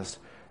Boaz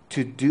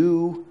to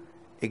do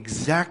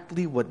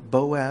exactly what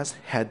Boaz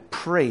had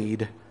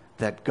prayed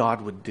that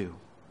God would do.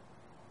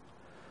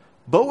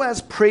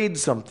 Boaz prayed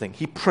something.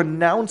 He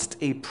pronounced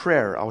a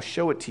prayer. I'll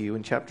show it to you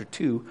in chapter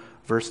 2,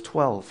 verse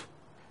 12.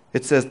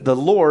 It says, the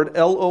Lord,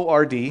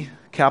 L-O-R-D,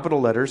 capital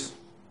letters,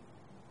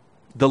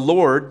 the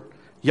Lord,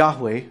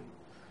 Yahweh,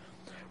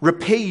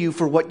 repay you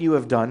for what you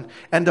have done,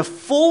 and a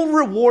full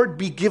reward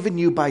be given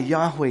you by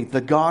Yahweh,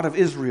 the God of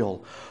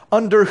Israel,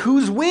 under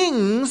whose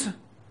wings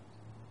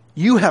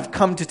you have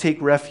come to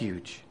take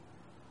refuge.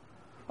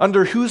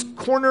 Under whose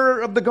corner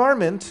of the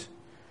garment,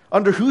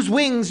 under whose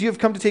wings you have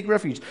come to take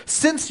refuge.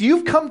 Since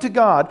you've come to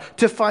God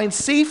to find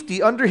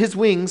safety under his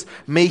wings,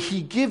 may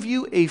he give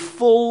you a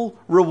full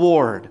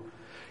reward.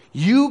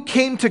 You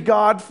came to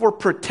God for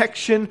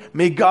protection.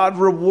 May God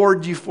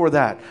reward you for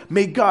that.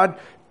 May God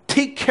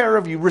take care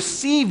of you,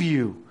 receive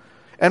you,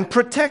 and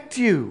protect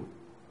you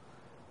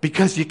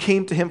because you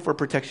came to him for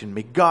protection.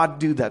 May God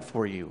do that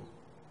for you.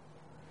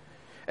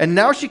 And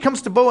now she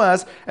comes to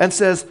Boaz and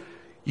says,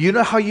 you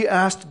know how you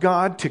asked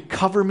God to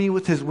cover me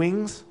with his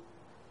wings?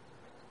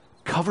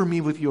 Cover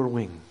me with your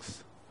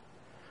wings.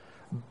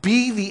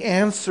 Be the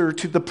answer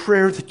to the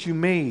prayer that you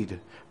made.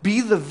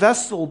 Be the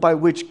vessel by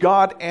which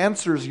God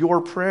answers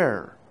your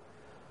prayer.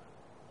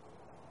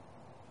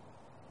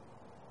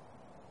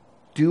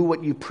 Do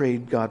what you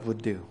prayed God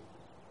would do.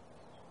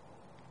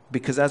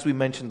 Because as we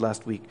mentioned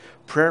last week,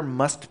 prayer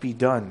must be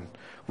done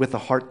with a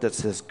heart that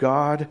says,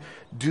 God,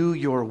 do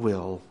your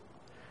will.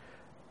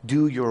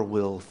 Do your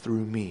will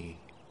through me.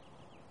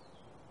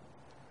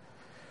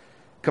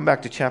 Come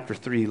back to chapter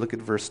 3, look at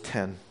verse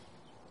 10.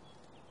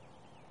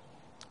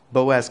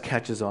 Boaz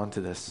catches on to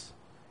this.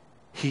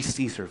 He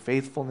sees her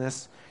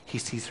faithfulness. He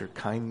sees her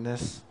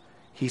kindness.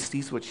 He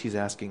sees what she's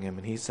asking him,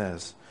 and he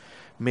says,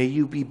 may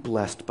you be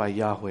blessed by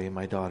Yahweh,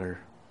 my daughter.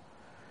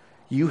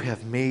 You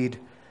have made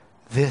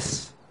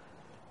this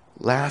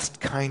last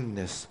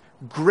kindness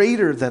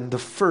greater than the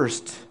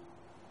first,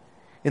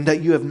 in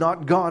that you have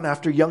not gone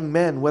after young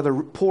men, whether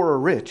poor or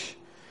rich.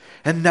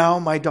 And now,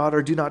 my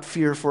daughter, do not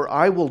fear, for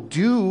I will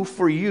do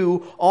for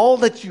you all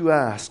that you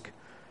ask.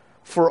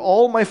 For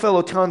all my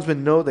fellow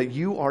townsmen know that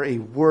you are a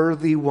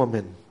worthy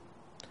woman.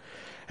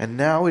 And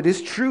now it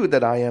is true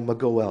that I am a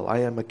Goel, I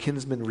am a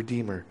kinsman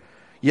redeemer.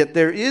 Yet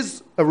there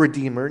is a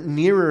redeemer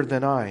nearer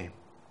than I.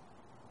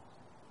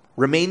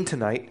 Remain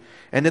tonight,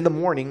 and in the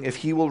morning, if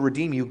he will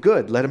redeem you,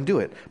 good, let him do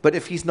it. But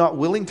if he's not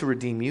willing to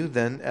redeem you,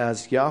 then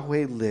as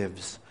Yahweh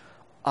lives,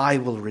 I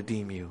will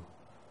redeem you.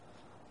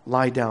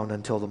 Lie down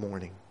until the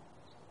morning.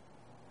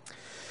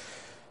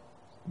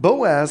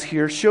 Boaz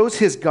here shows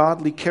his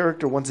godly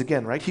character once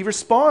again, right? He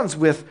responds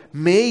with,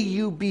 may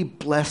you be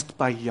blessed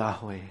by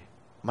Yahweh,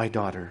 my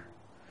daughter.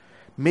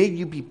 May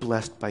you be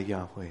blessed by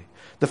Yahweh.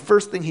 The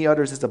first thing he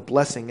utters is a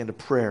blessing and a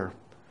prayer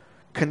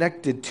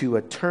connected to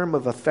a term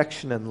of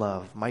affection and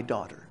love, my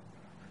daughter.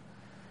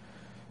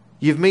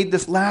 You've made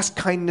this last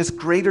kindness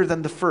greater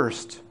than the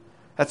first.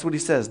 That's what he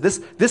says.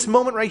 This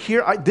moment right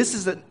here, this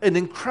is an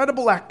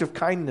incredible act of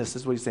kindness,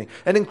 is what he's saying.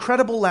 An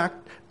incredible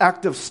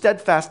act of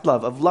steadfast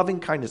love, of loving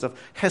kindness, of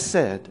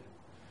hesed.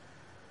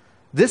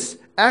 This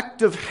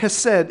act of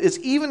hesed is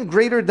even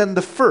greater than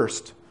the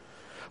first.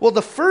 Well,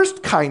 the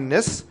first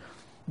kindness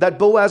that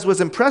Boaz was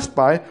impressed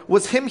by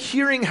was him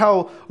hearing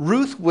how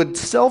Ruth would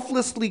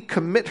selflessly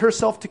commit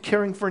herself to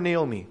caring for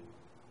Naomi.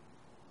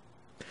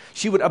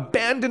 She would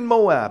abandon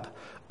Moab,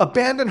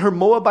 abandon her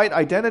Moabite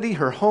identity,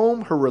 her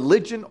home, her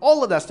religion,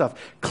 all of that stuff.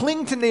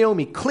 Cling to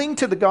Naomi, cling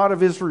to the God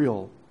of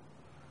Israel.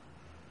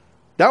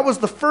 That was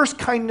the first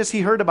kindness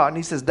he heard about. And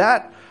he says,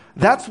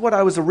 that's what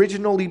I was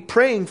originally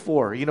praying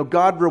for. You know,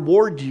 God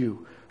reward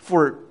you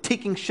for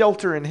taking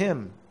shelter in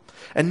him.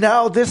 And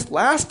now this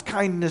last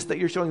kindness that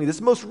you're showing me,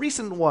 this most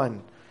recent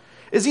one,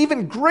 is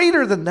even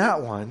greater than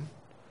that one.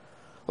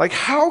 Like,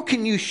 how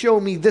can you show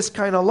me this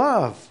kind of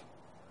love?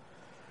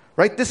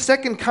 Right? This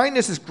second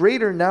kindness is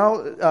greater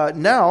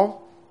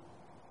now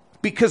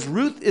because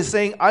Ruth is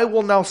saying, I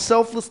will now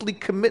selflessly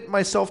commit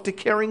myself to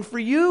caring for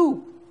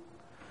you.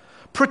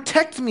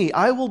 Protect me.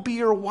 I will be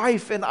your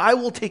wife and I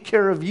will take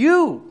care of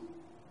you.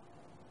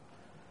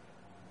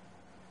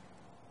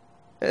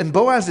 And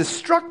Boaz is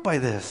struck by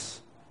this.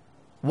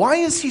 Why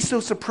is he so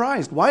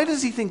surprised? Why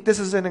does he think this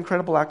is an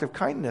incredible act of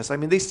kindness? I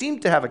mean, they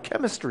seem to have a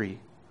chemistry.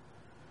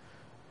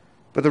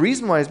 But the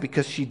reason why is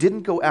because she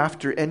didn't go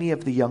after any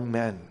of the young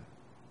men.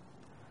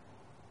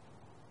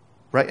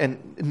 Right?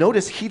 And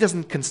notice he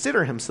doesn't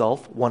consider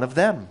himself one of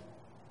them.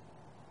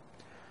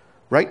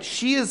 Right?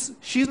 She's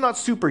not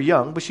super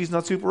young, but she's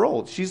not super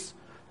old. She's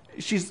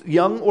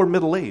young or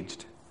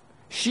middle-aged.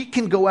 She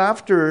can go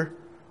after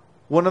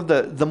one of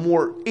the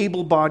more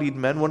able-bodied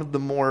men, one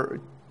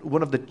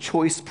of the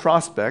choice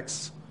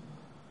prospects.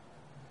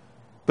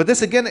 But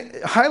this again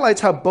highlights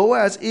how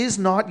Boaz is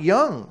not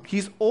young.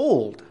 He's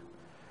old.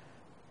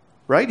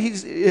 Right?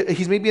 He's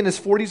maybe in his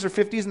 40s or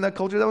 50s in that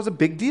culture. That was a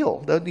big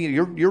deal.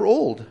 You're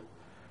old.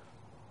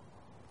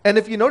 And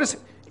if you notice,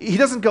 he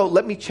doesn't go,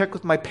 let me check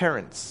with my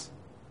parents,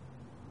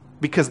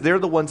 because they're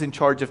the ones in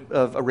charge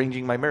of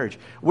arranging my marriage.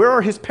 Where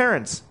are his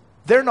parents?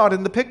 They're not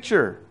in the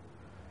picture.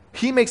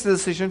 He makes the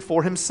decision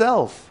for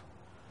himself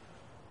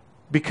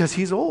because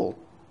he's old.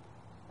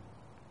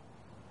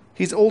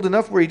 He's old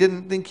enough where he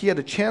didn't think he had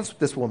a chance with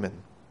this woman.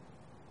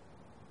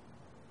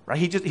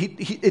 Right?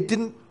 It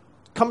didn't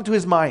come to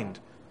his mind.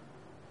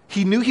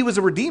 He knew he was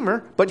a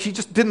redeemer, but he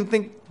just didn't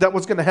think that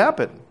was going to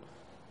happen.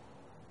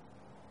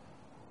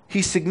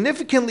 He's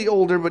significantly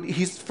older, but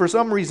he's for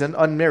some reason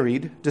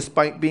unmarried,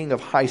 despite being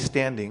of high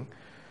standing.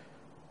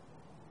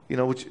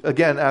 Which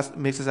again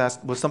makes us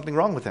ask, was something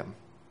wrong with him?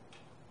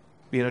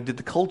 Did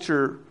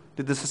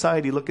the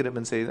society look at him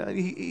and say,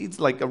 he's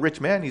like a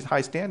rich man, he's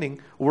high standing,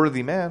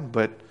 worthy man,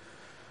 but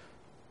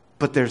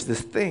there's this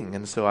thing,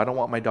 and so I don't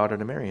want my daughter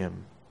to marry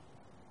him.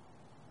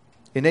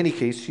 In any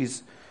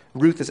case,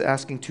 Ruth is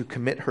asking to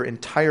commit her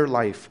entire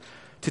life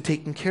to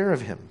taking care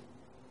of him,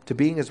 to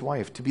being his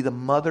wife, to be the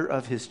mother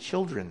of his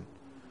children.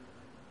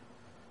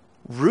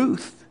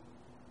 Ruth,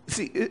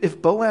 see,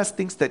 if Boaz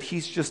thinks that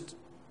he's just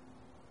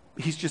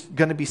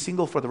going to be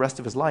single for the rest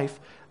of his life,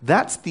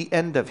 that's the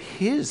end of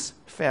his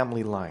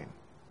family line.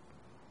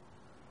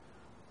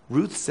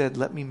 Ruth said,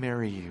 let me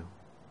marry you,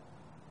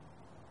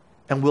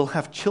 and we'll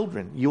have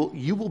children.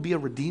 You will be a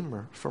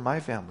redeemer for my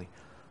family,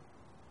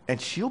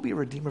 and she'll be a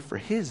redeemer for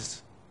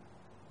his.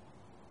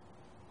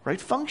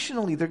 Right?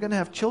 Functionally, they're going to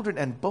have children,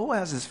 and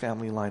Boaz's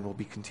family line will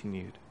be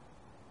continued.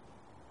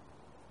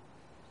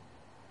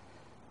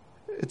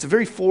 It's a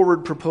very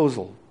forward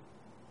proposal.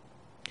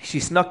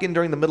 She snuck in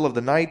during the middle of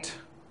the night.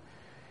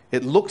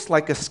 It looks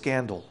like a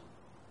scandal,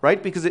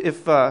 right? Because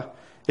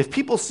if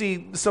people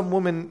see some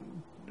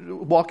woman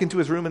walk into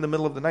his room in the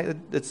middle of the night,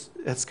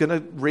 it's going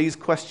to raise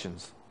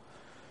questions.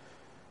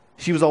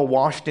 She was all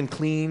washed and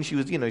clean. She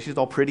was, she's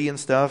all pretty and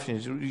stuff.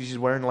 And she's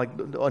wearing like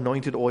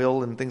anointed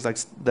oil and things like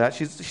that.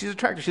 She's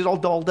attractive. She's all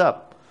dolled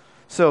up.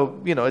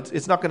 So,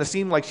 it's not going to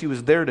seem like she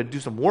was there to do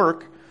some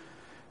work.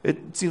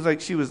 It seems like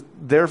she was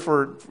there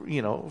for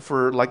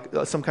like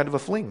some kind of a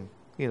fling.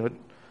 It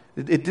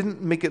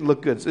didn't make it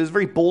look good. So it was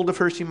very bold of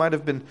her. She might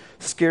have been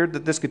scared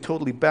that this could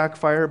totally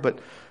backfire. But,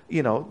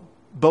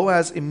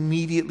 Boaz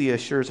immediately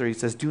assures her, he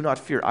says, do not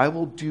fear. I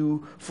will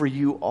do for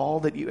you all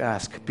that you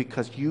ask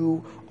because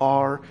you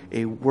are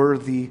a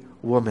worthy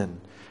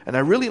woman. And I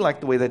really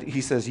like the way that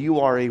he says you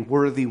are a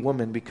worthy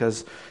woman,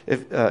 because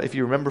if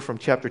you remember from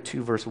chapter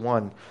 2, verse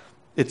 1,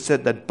 it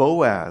said that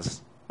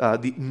Boaz,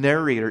 the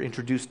narrator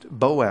introduced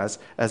Boaz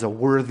as a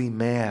worthy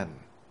man.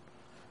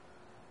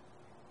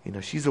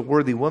 She's a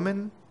worthy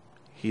woman.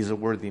 He's a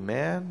worthy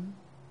man.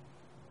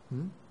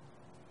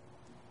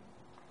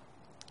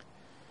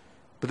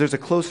 But there's a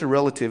closer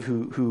relative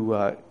who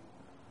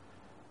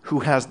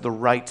has the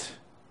right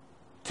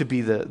to be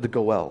the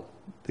Goel,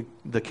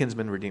 the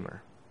kinsman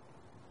redeemer.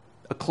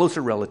 A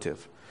closer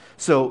relative.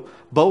 So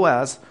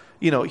Boaz,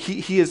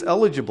 he is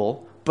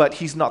eligible, but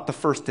he's not the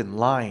first in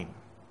line.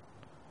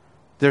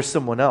 There's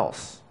someone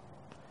else.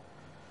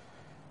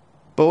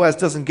 Boaz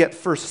doesn't get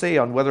first say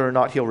on whether or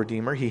not he'll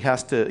redeem her. He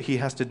has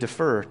to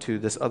defer to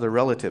this other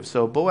relative.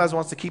 So Boaz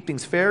wants to keep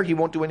things fair. He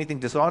won't do anything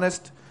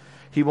dishonest.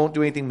 He won't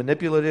do anything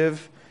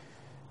manipulative.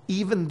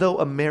 Even though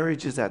a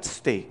marriage is at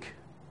stake,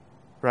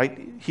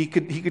 right? He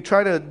could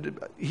try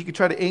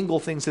to angle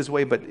things his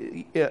way, but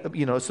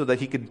so that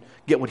he could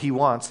get what he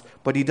wants.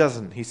 But he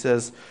doesn't. He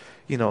says,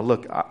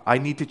 look, I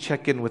need to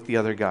check in with the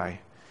other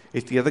guy.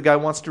 If the other guy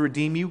wants to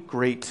redeem you,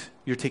 great,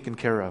 you're taken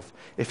care of.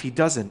 If he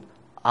doesn't,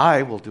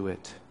 I will do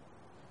it,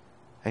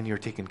 and you're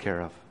taken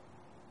care of.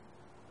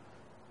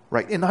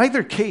 Right? In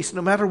either case,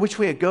 no matter which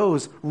way it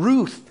goes,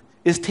 Ruth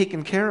is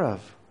taken care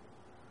of.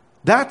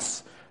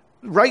 That's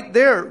right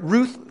there.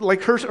 Ruth,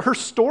 like her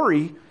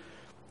story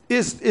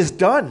is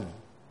done.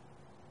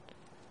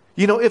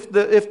 If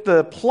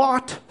the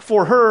plot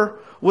for her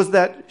was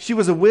that she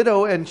was a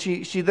widow and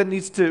she then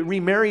needs to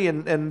remarry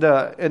and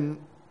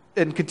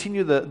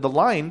continue the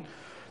line,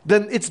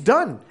 then it's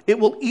done. It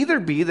will either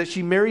be that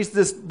she marries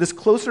this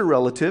closer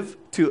relative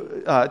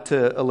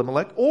to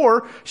Elimelech,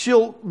 or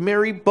she'll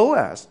marry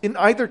Boaz. In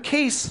either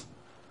case,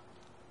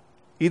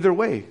 either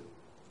way,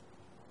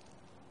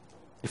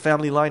 the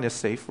family line is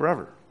safe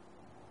forever.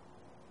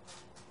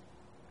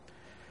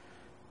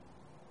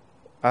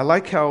 I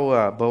like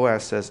how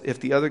Boaz says, if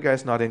the other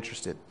guy's not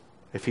interested,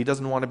 if he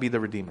doesn't want to be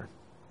the redeemer,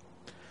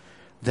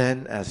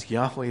 then as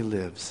Yahweh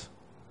lives,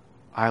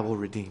 I will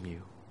redeem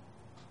you.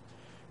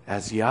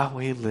 As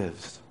Yahweh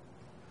lives,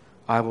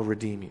 I will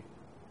redeem you.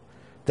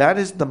 That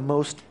is the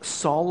most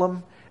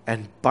solemn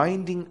and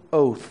binding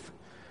oath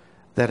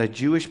that a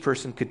Jewish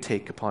person could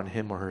take upon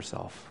him or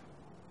herself.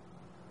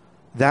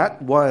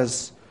 That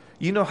was,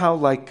 how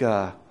like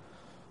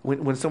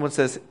when someone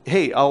says,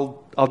 hey,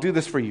 I'll do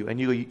this for you, and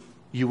you go,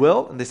 you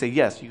will? And they say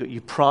yes.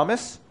 You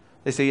promise?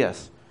 They say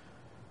yes.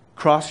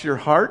 Cross your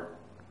heart?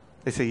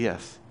 They say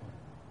yes.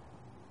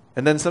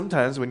 And then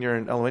sometimes when you're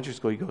in elementary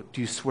school, you go,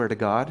 do you swear to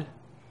God?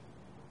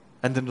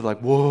 And then they're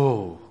like,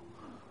 whoa.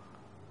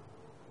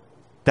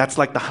 That's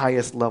like the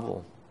highest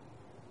level.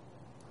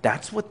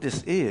 That's what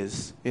this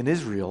is in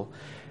Israel.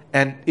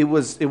 And it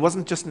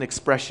wasn't just an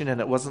expression, and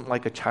it wasn't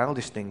like a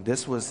childish thing.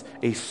 This was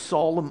a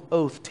solemn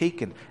oath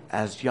taken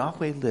as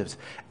Yahweh lives,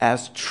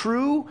 as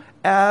true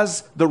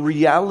as the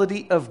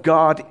reality of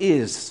God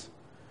is,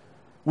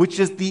 which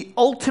is the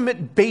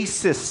ultimate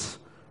basis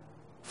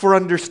for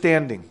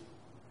understanding.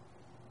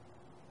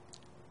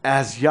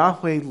 As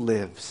Yahweh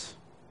lives,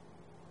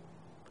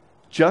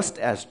 just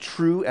as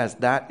true as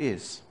that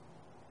is,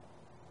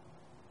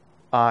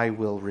 I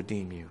will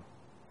redeem you.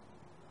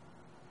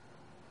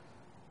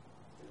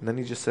 And then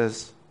he just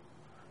says,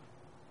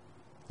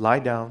 lie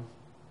down,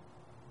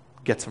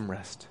 get some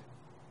rest,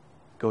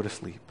 go to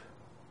sleep.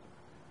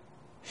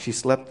 She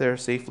slept there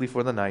safely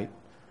for the night,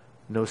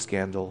 no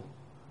scandal,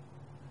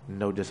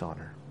 no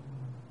dishonor.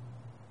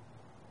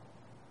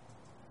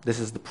 This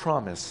is the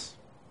promise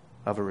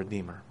of a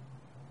Redeemer.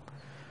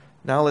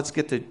 Now let's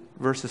get to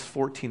verses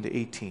 14 to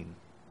 18.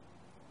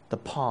 The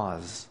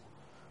pause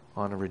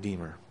on a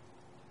Redeemer.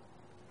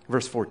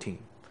 Verse 14.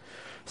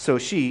 So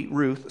she,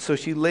 Ruth,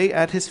 lay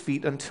at his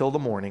feet until the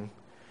morning,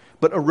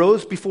 but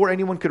arose before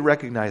anyone could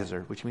recognize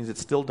her, which means it's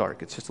still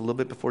dark. It's just a little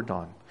bit before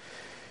dawn.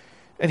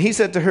 And he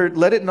said to her,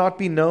 let it not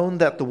be known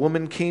that the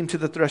woman came to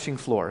the threshing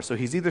floor. So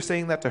he's either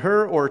saying that to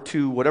her or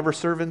to whatever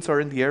servants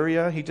are in the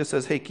area. He just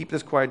says, hey, keep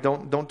this quiet.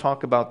 Don't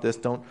talk about this.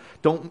 Don't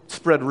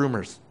spread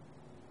rumors.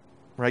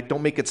 Right?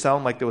 Don't make it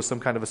sound like there was some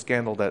kind of a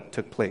scandal that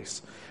took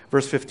place.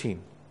 Verse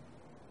 15.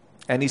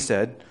 And he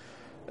said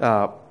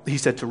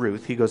to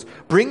Ruth, he goes,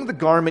 bring the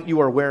garment you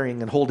are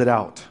wearing and hold it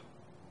out.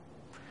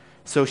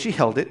 So she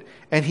held it,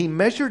 and he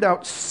measured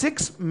out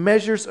 6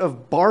 measures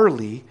of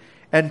barley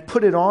and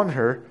put it on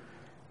her,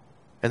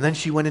 and then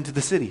she went into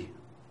the city.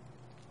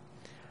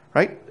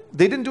 Right?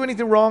 They didn't do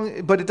anything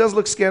wrong, but it does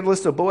look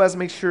scandalous, so Boaz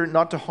makes sure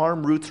not to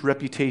harm Ruth's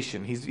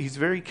reputation. He's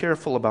very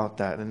careful about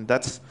that, and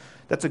that's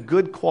a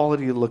good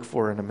quality to look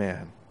for in a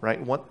man,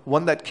 right?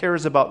 One that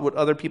cares about what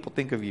other people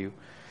think of you,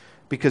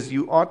 because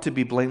you ought to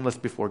be blameless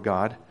before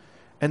God,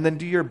 and then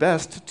do your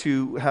best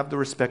to have the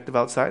respect of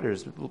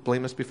outsiders,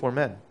 blameless before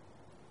men.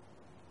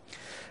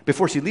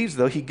 Before she leaves,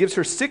 though, he gives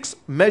her 6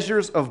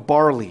 measures of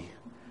barley.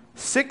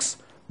 6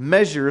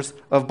 measures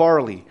of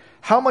barley.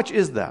 How much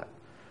is that?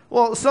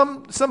 Well,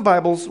 some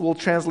Bibles will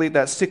translate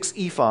that 6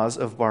 ephahs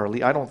of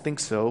barley. I don't think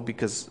so,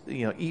 because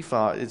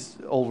ephah is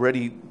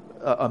already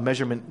a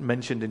measurement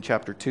mentioned in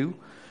chapter 2.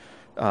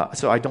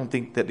 So I don't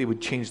think that they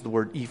would change the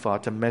word ephah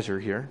to measure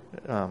here.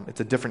 It's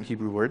a different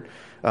Hebrew word.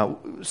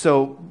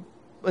 So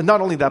not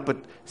only that,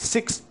 but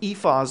 6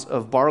 ephahs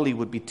of barley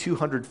would be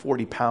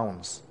 240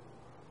 pounds.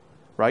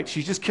 Right?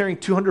 She's just carrying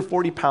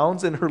 240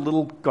 pounds in her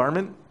little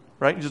garment.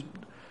 Right? Just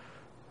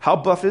how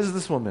buff is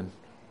this woman?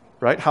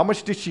 Right? How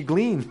much did she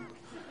glean?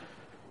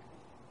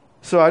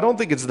 So I don't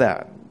think it's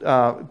that.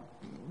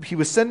 He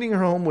was sending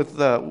her home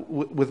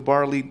with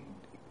barley,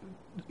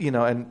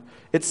 and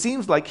it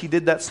seems like he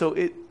did that so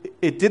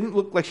it didn't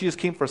look like she just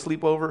came for a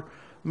sleepover.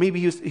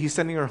 Maybe he's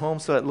sending her home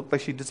so it looked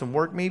like she did some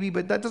work, maybe,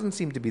 but that doesn't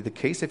seem to be the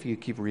case if you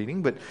keep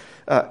reading. But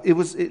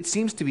it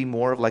seems to be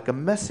more of like a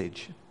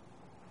message,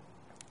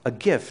 a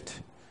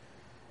gift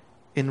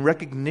in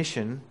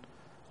recognition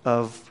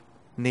of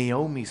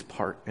Naomi's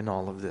part in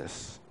all of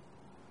this.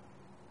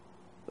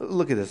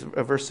 Look at this,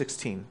 verse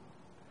 16.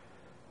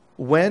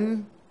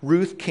 When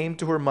Ruth came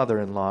to her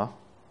mother-in-law,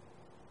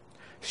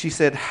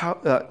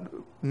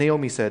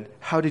 Naomi said,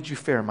 how did you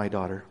fare, my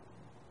daughter?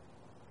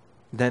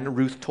 Then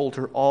Ruth told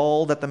her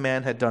all that the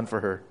man had done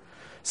for her,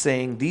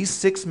 saying, these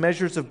 6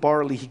 measures of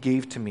barley he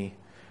gave to me,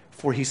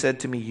 for he said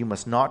to me, you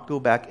must not go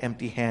back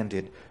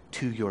empty-handed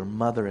to your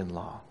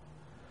mother-in-law.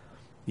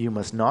 You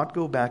must not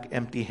go back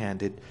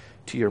empty-handed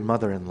to your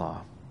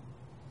mother-in-law.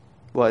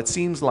 Well, it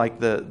seems like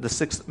the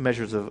 6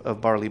 measures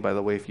of barley, by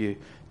the way, if you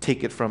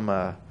take it from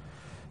a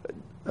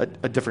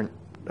different,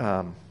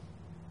 an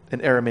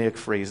Aramaic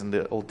phrase in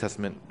the Old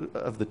Testament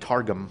of the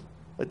Targum,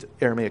 an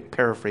Aramaic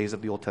paraphrase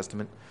of the Old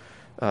Testament,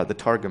 the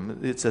Targum,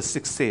 it says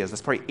 6 seahs.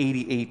 That's probably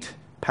 88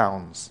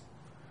 pounds.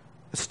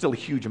 It's still a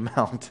huge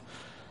amount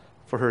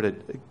for her to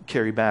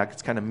carry back.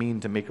 It's kind of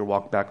mean to make her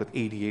walk back with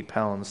 88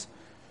 pounds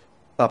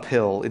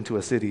uphill into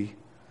a city.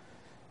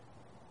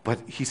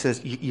 But he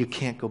says, you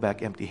can't go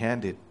back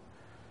empty-handed.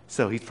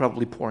 So he's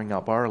probably pouring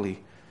out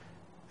barley.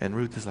 And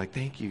Ruth is like,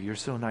 thank you, you're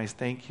so nice,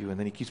 thank you. And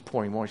then he keeps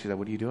pouring more. She's like,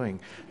 what are you doing?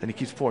 And he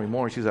keeps pouring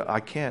more. And she's like, I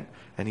can't.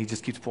 And he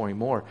just keeps pouring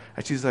more.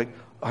 And she's like,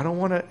 I don't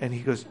want to. And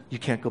he goes, you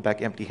can't go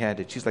back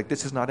empty-handed. She's like,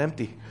 this is not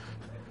empty.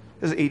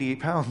 This is 88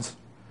 pounds.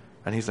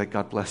 And he's like,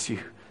 God bless you.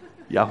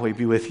 Yahweh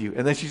be with you.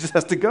 And then she just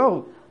has to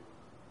go.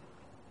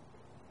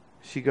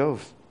 She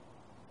goes.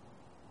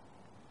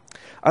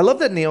 I love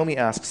that Naomi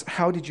asks,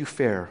 how did you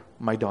fare,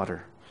 my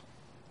daughter?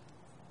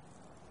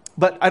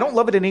 But I don't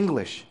love it in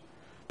English.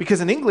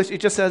 Because in English, it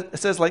just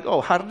says like, oh,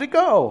 how did it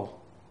go?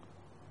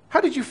 How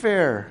did you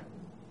fare?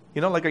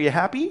 Like, are you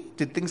happy?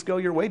 Did things go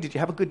your way? Did you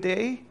have a good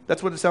day?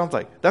 That's what it sounds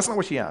like. That's not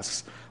what she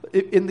asks.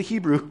 In the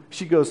Hebrew,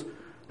 she goes,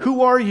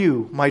 who are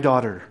you, my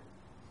daughter?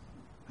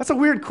 That's a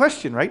weird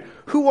question, right?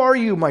 Who are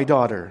you, my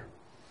daughter?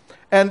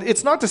 And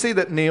it's not to say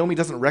that Naomi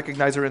doesn't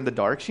recognize her in the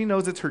dark. She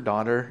knows it's her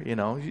daughter,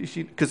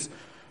 because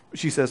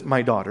she says,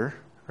 my daughter,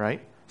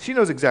 right? She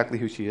knows exactly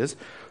who she is.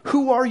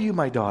 Who are you,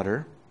 my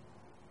daughter?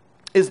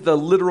 Is the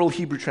literal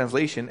Hebrew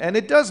translation, and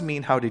it does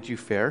mean how did you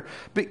fare,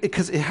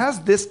 because it has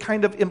this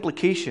kind of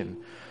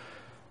implication.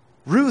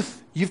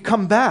 Ruth, you've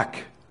come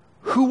back.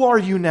 Who are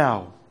you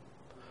now?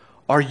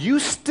 Are you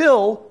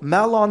still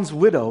Mahlon's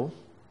widow,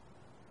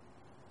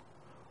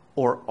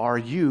 or are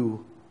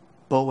you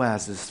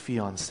Boaz's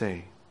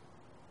fiancée?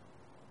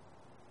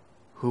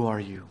 Who are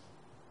you,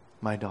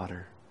 my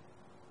daughter?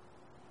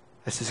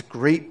 This is a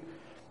great,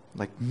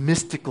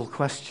 mystical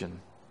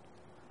question.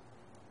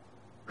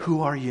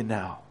 Who are you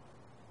now?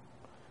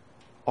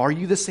 Are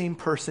you the same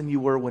person you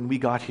were when we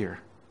got here?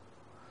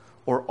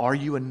 Or are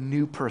you a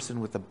new person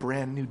with a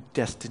brand new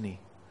destiny,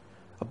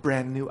 a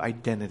brand new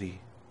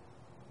identity?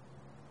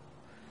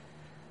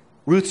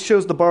 Ruth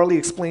shows the barley,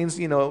 explains,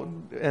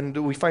 and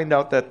we find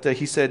out that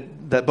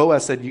that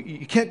Boaz said,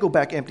 you can't go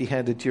back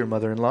empty-handed to your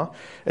mother-in-law.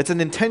 It's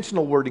an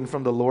intentional wording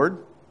from the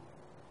Lord.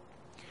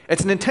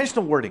 It's an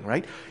intentional wording,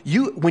 right?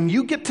 When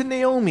you get to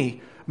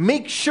Naomi,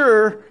 make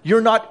sure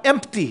you're not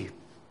empty.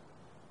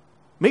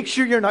 Make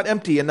sure you're not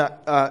empty.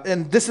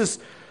 And this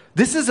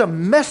is a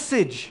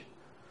message.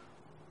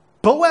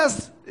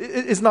 Boaz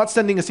is not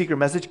sending a secret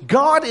message.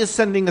 God is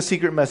sending a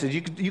secret message.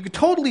 You could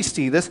totally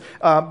see this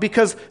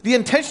because the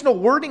intentional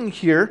wording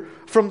here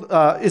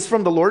is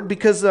from the Lord,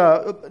 because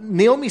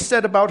Naomi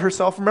said about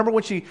herself, remember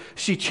when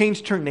she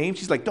changed her name?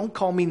 She's like, don't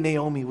call me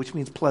Naomi, which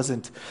means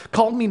pleasant.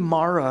 Call me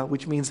Mara,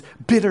 which means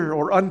bitter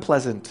or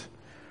unpleasant.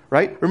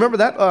 Right? Remember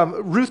that?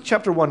 Ruth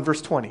chapter 1,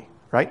 verse 20.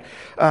 Right?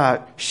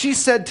 She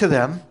said to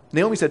them,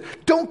 Naomi said,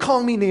 don't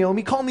call me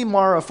Naomi, call me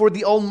Mara, for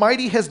the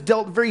Almighty has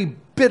dealt very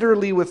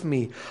bitterly with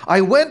me.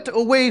 I went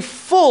away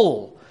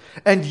full,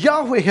 and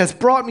Yahweh has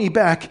brought me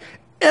back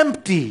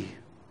empty.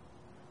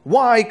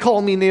 Why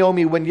call me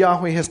Naomi when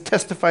Yahweh has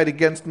testified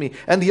against me,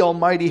 and the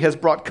Almighty has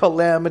brought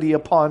calamity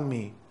upon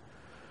me?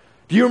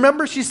 Do you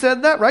remember she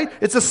said that, right?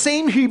 It's the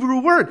same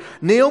Hebrew word.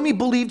 Naomi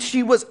believed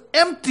she was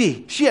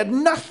empty. She had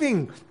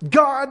nothing.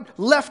 God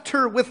left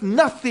her with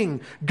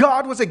nothing.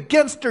 God was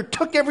against her,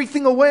 took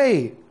everything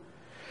away.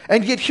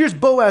 And yet here's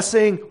Boaz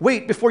saying,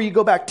 wait, before you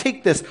go back,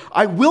 take this.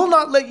 I will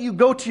not let you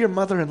go to your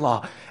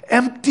mother-in-law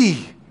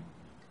empty.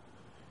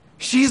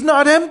 She's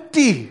not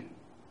empty.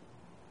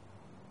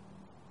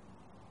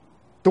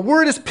 The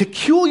word is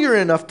peculiar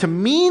enough to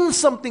mean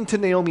something to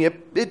Naomi.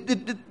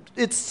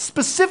 It's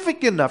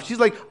specific enough. She's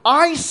like,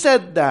 I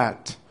said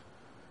that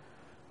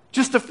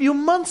just a few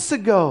months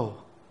ago.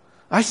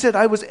 I said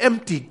I was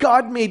empty.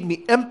 God made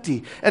me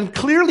empty. And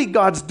clearly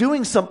God's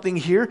doing something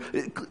here.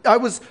 I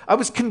was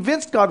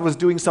convinced God was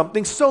doing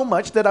something so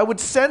much that I would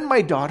send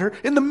my daughter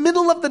in the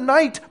middle of the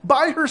night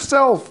by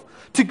herself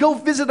to go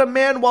visit a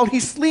man while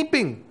he's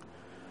sleeping.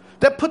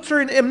 That puts her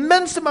in an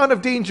immense amount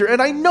of danger.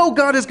 And I know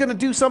God is going to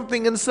do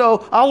something, and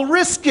so I'll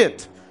risk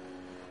it.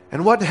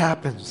 And what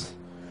happens?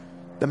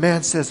 The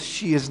man says,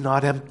 she is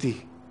not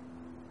empty.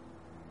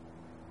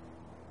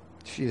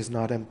 She is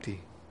not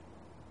empty.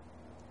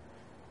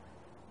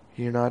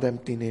 You're not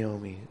empty,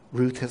 Naomi.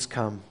 Ruth has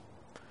come,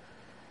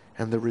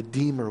 and the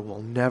Redeemer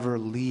will never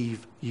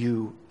leave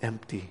you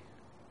empty.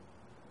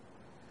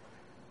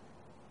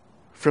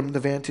 From the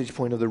vantage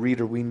point of the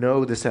reader, we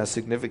know this has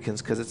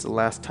significance because it's the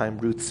last time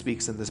Ruth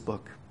speaks in this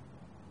book.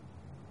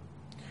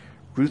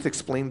 Ruth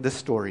explained this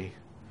story.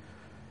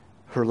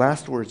 Her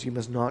last words, you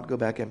must not go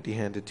back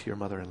empty-handed to your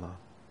mother-in-law.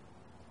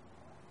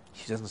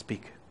 She doesn't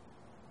speak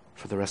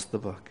for the rest of the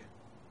book.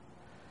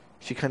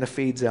 She kind of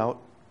fades out.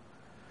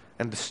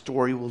 And the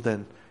story will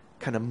then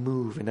kind of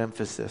move in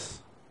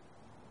emphasis.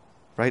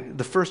 Right?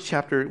 The first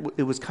chapter,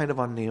 it was kind of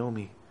on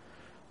Naomi.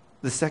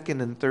 The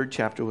second and third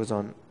chapter was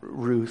on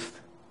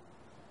Ruth.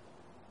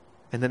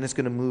 And then it's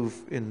going to move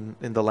in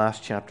the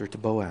last chapter to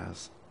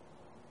Boaz.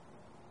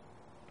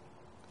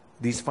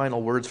 These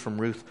final words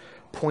from Ruth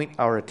point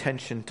our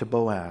attention to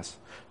Boaz,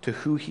 to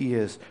who he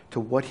is, to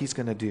what he's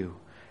going to do.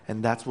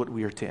 And that's what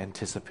we are to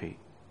anticipate.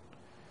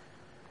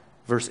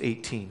 Verse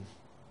 18.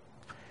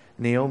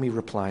 Naomi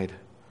replied,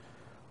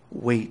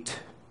 wait,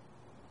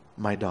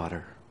 my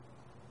daughter.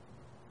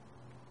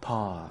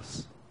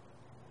 Pause.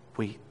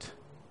 Wait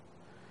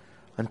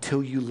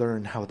until you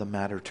learn how the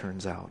matter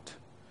turns out.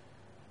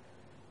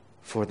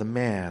 For the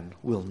man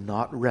will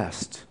not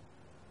rest,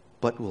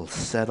 but will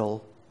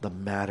settle the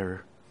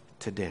matter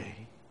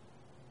today.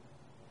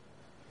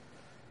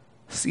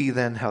 See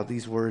then how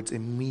these words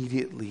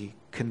immediately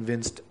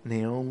convinced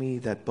Naomi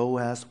that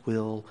Boaz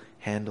will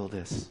handle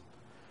this.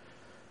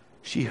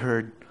 She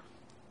heard,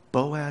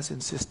 Boaz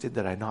insisted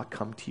that I not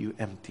come to you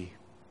empty.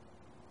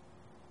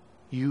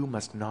 You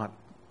must not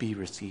be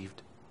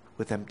received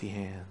with empty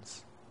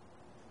hands.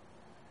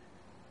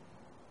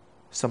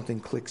 Something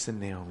clicks in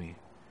Naomi,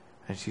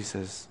 and she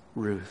says,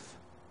 Ruth,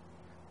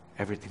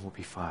 everything will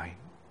be fine.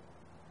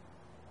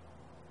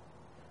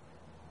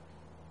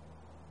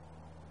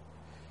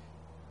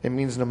 It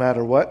means no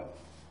matter what,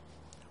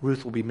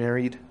 Ruth will be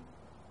married,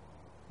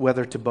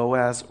 whether to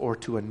Boaz or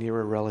to a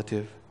nearer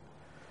relative.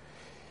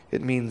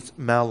 It means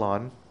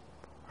Mahlon,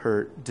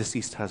 her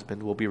deceased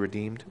husband, will be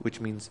redeemed, which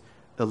means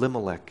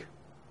Elimelech,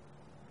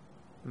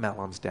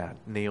 Mahlon's dad,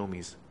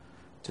 Naomi's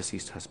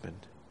deceased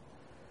husband.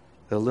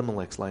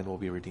 Elimelech's line will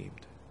be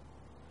redeemed.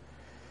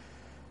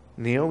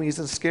 Naomi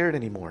isn't scared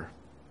anymore.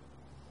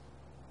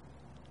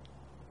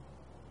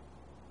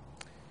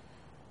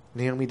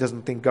 Naomi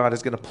doesn't think God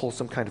is going to pull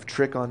some kind of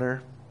trick on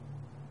her.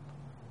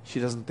 She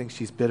doesn't think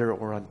she's bitter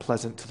or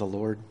unpleasant to the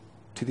Lord,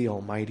 to the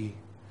Almighty.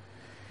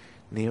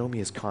 Naomi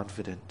is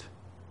confident.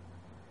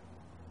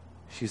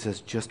 She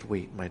says, just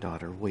wait, my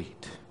daughter,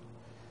 wait.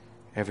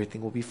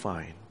 Everything will be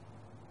fine.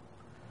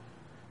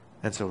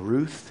 And so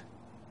Ruth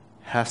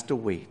has to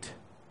wait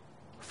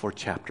for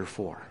chapter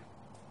 4.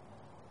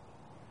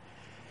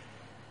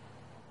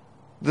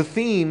 The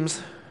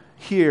themes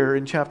here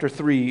in chapter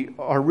 3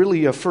 are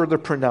really a further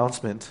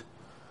pronouncement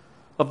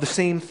of the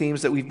same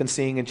themes that we've been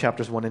seeing in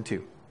chapters 1 and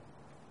 2.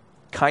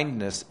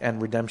 Kindness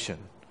and redemption.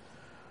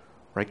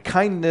 Right?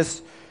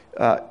 Kindness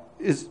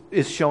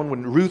is shown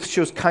when Ruth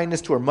shows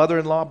kindness to her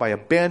mother-in-law by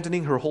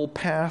abandoning her whole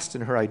past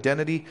and her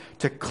identity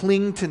to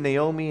cling to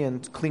Naomi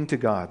and cling to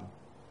God.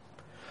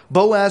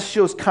 Boaz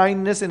shows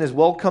kindness in his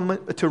welcome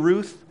to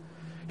Ruth,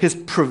 his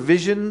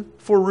provision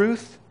for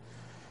Ruth,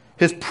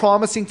 his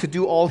promising to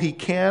do all he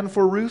can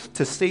for Ruth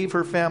to save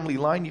her family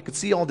line. You could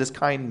see all this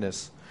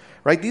kindness,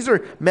 right? These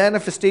are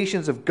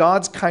manifestations of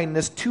God's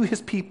kindness to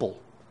his people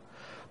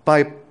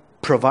by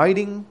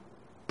providing,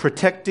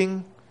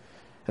 protecting,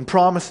 and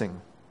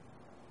promising,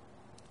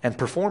 and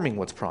performing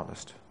what's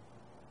promised.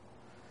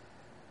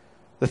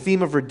 The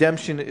theme of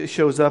redemption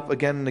shows up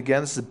again and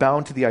again. This is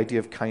bound to the idea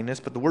of kindness,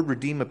 but the word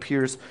redeem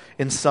appears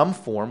in some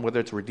form, whether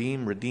it's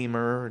redeem,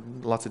 redeemer,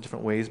 lots of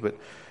different ways, but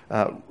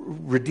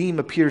redeem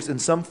appears in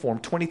some form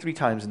 23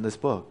 times in this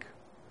book.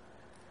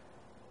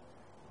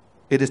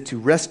 It is to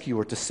rescue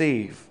or to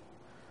save,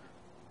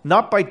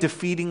 not by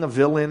defeating a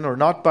villain or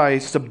not by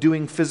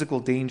subduing physical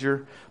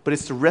danger, but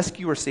it's to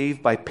rescue or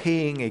save by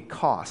paying a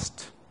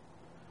cost,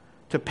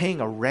 to paying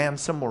a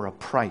ransom or a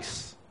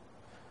price.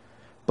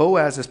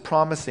 Boaz is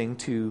promising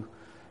to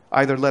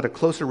either let a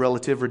closer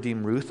relative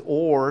redeem Ruth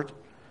or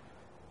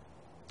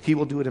he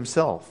will do it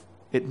himself.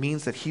 It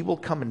means that he will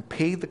come and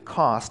pay the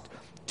cost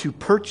to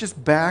purchase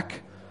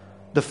back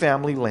the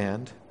family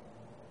land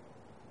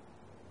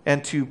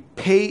and to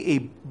pay a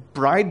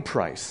bride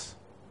price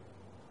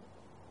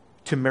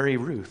to marry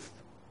Ruth.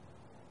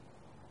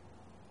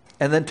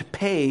 And then to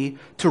pay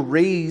to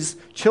raise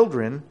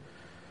children,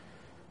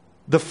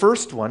 the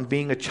first one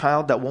being a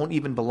child that won't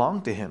even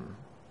belong to him,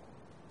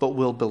 but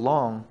will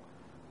belong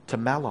to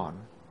Mahlon,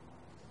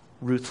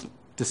 Ruth's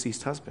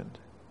deceased husband.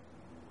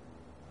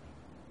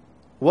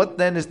 What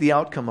then is the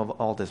outcome of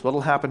all this? What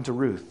will happen to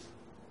Ruth?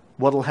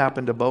 What will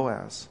happen to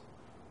Boaz?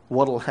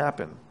 What will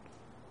happen?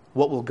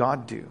 What will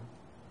God do?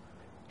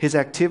 His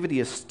activity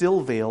is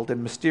still veiled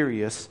and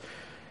mysterious,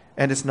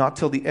 and it's not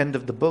till the end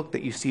of the book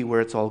that you see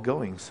where it's all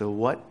going. So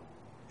what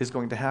is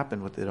going to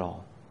happen with it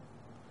all?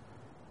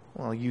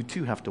 Well, you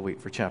too have to wait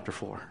for chapter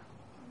 4.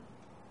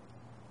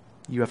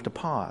 You have to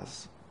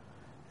pause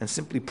and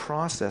simply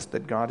process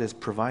that God is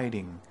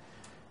providing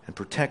and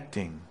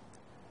protecting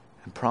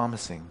and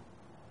promising.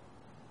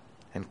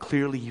 And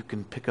clearly you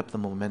can pick up the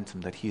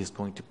momentum that he is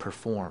going to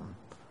perform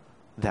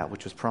that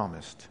which was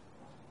promised.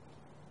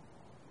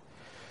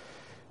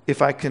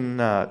 If I can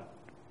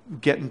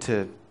get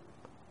into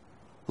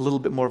a little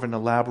bit more of an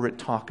elaborate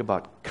talk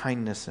about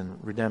kindness and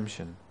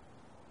redemption.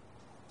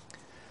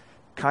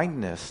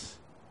 Kindness,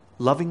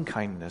 loving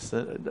kindness,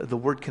 the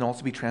word can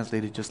also be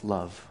translated just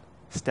love,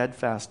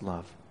 steadfast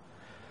love.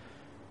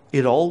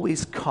 It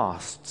always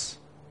costs.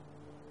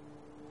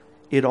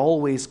 It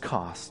always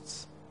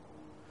costs.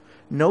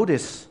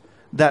 Notice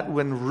that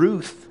when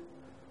Ruth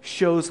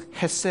shows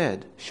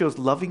hesed, shows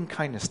loving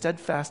kindness,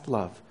 steadfast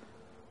love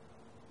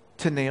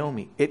to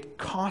Naomi, it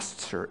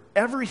costs her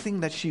everything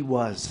that she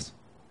was.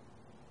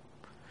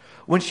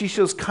 When she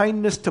shows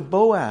kindness to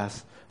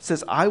Boaz,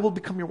 says, I will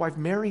become your wife,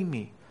 marry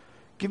me.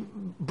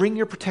 Bring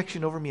your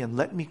protection over me and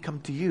let me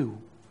come to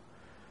you.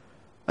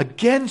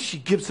 Again, she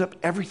gives up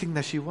everything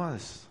that she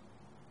was.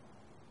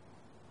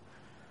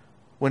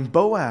 When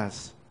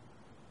Boaz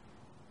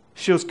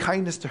shows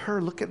kindness to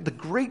her, look at the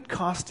great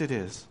cost it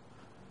is.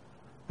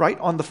 Right?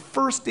 On the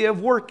first day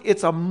of work,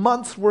 it's a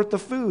month's worth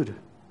of food.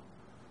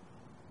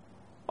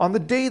 On the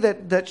day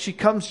that she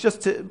comes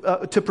just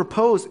to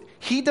propose,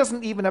 he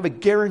doesn't even have a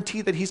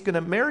guarantee that he's going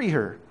to marry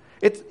her.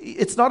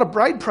 It's not a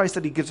bride price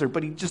that he gives her,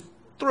 but he just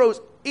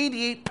throws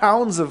 88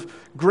 pounds of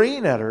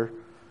grain at her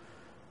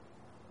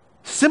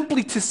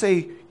simply to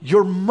say,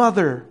 your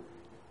mother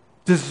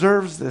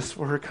deserves this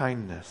for her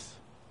kindness.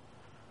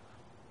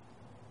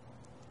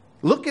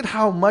 Look at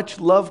how much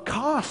love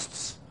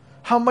costs.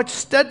 How much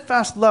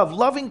steadfast love,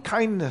 loving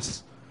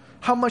kindness,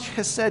 how much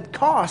hesed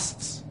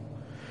costs.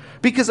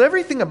 Because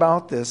everything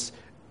about this,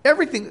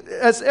 everything,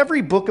 as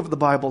every book of the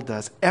Bible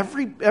does,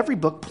 every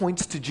book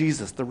points to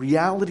Jesus, the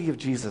reality of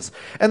Jesus.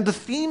 And the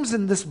themes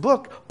in this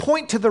book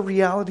point to the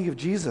reality of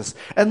Jesus.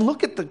 And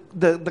look at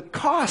the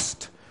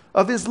cost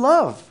of his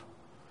love.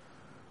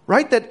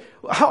 Right? That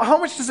how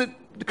much does it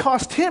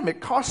cost him?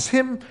 It costs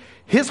him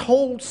his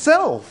whole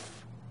self.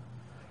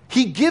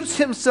 He gives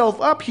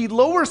himself up. He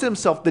lowers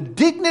himself, the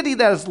dignity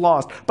that is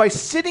lost by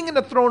sitting in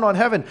a throne on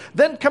heaven,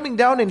 then coming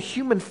down in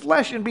human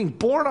flesh and being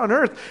born on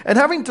earth and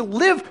having to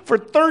live for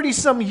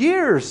 30-some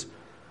years,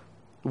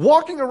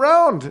 walking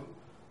around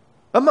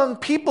among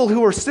people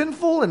who are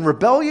sinful and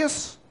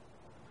rebellious,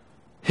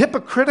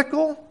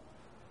 hypocritical,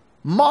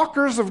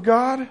 mockers of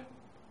God,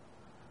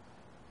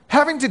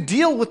 having to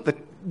deal with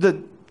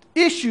the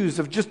issues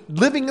of just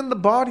living in the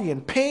body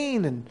and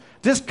pain and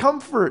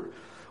discomfort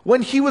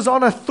when he was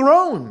on a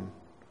throne.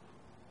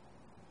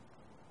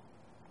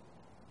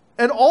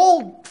 And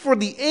all for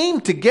the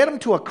aim to get him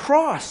to a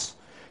cross,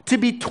 to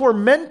be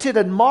tormented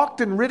and mocked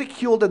and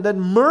ridiculed and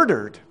then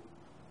murdered.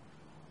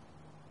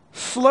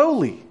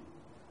 Slowly,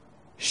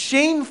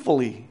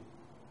 shamefully.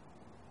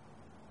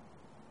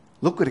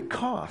 Look what it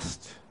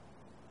cost.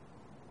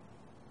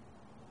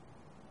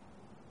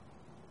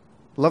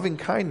 Loving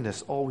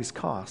kindness always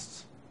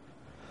costs.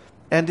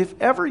 And if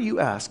ever you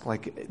ask,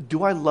 like,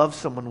 do I love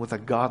someone with a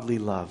godly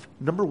love?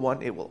 Number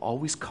one, it will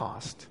always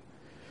cost.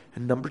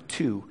 And number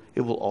two,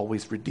 it will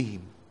always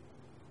redeem.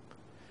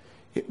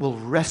 It will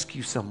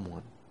rescue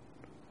someone.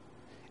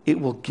 It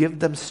will give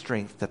them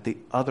strength that they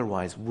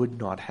otherwise would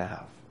not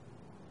have.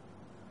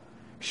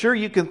 Sure,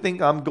 you can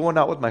think I'm going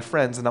out with my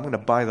friends and I'm going to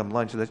buy them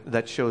lunch.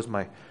 That shows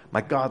my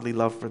godly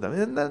love for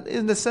them. And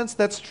in a sense,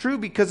 that's true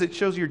because it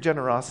shows your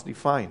generosity,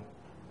 fine.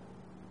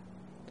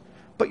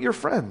 But you're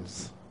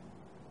friends.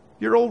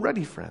 You're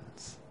already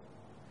friends.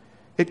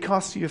 It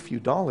costs you a few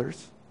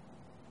dollars.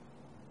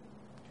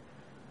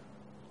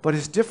 But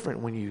it's different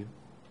when you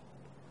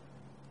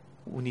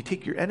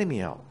take your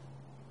enemy out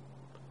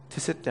to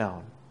sit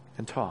down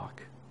and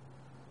talk,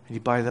 and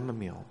you buy them a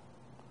meal.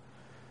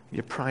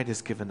 Your pride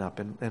is given up,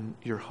 and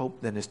your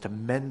hope then is to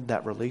mend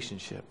that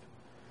relationship,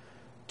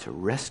 to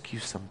rescue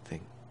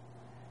something,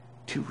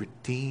 to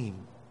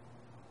redeem.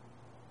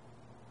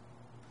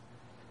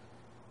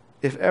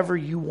 If ever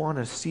you want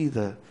to see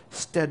the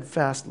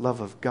steadfast love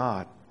of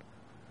God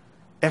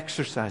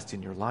exercised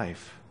in your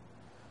life,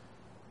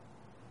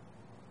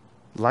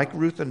 like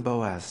Ruth and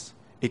Boaz,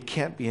 it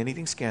can't be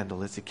anything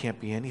scandalous. It can't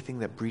be anything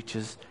that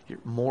breaches your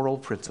moral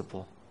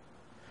principle.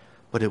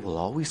 But it will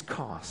always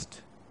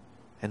cost,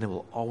 and it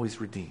will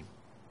always redeem.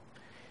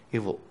 It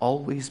will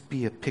always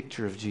be a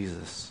picture of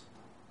Jesus.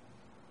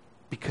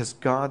 Because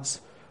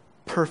God's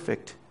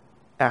perfect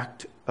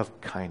act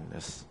of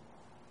kindness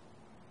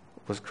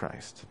was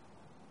Christ.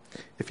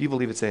 If you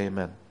believe it, say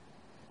amen.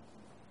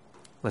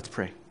 Let's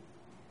pray.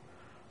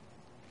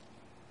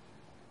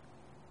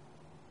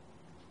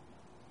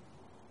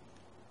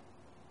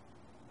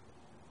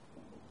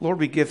 Lord,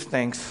 we give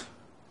thanks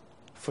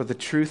for the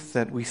truth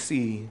that we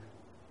see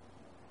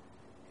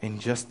in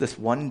just this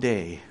one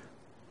day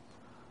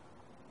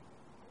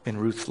in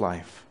Ruth's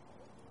life,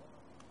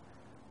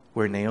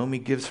 where Naomi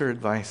gives her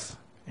advice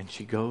and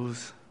she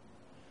goes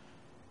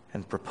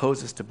and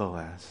proposes to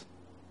Boaz.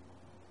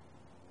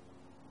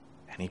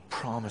 And he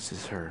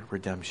promises her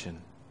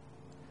redemption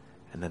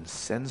and then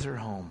sends her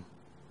home,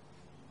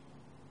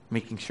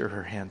 making sure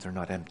her hands are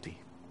not empty.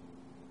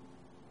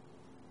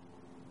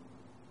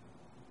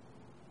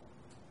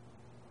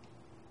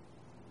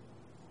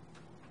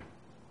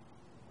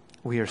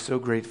 We are so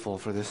grateful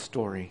for this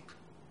story,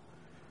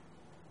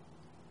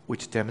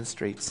 which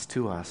demonstrates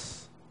to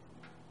us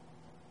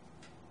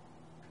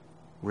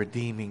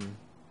redeeming,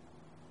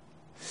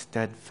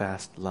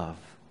 steadfast love,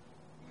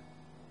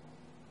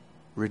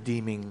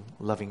 redeeming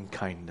loving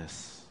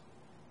kindness.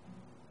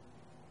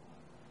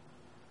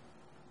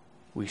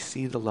 We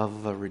see the love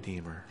of a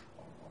Redeemer.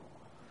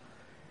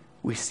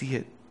 We see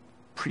it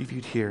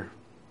previewed here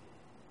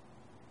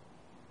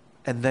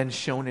and then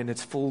shown in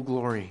its full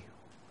glory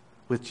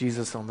with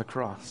Jesus on the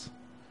cross,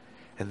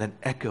 and then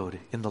echoed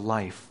in the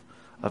life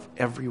of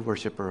every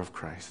worshiper of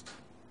Christ.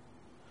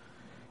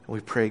 And we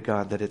pray,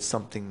 God, that it's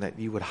something that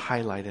you would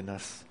highlight in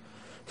us,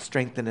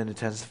 strengthen and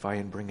intensify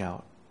and bring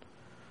out.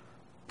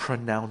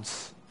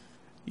 Pronounce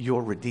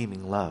your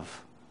redeeming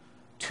love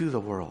to the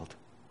world.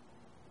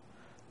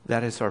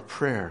 That is our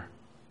prayer,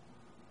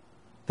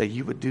 that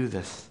you would do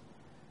this,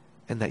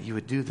 and that you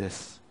would do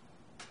this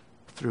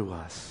through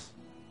us.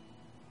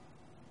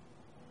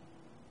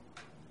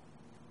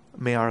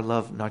 May our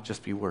love not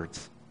just be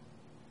words.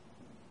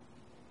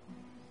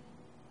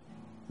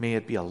 May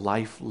it be a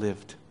life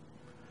lived,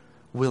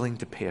 willing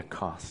to pay a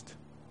cost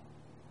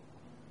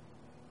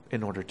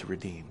in order to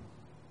redeem.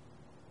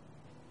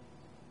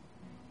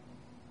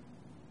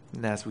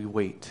 And as we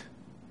wait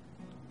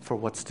for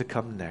what's to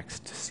come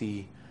next, to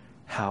see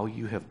how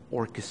you have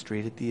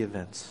orchestrated the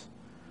events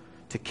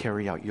to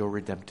carry out your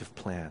redemptive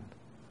plan,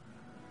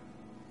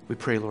 we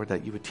pray, Lord,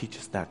 that you would teach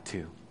us that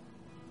too.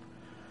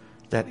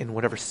 That in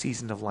whatever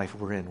season of life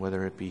we're in,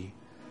 whether it be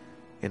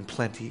in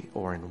plenty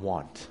or in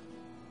want,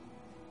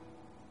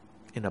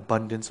 in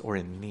abundance or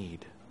in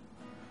need,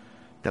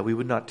 that we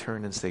would not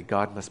turn and say,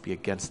 God must be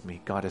against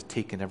me. God has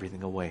taken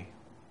everything away.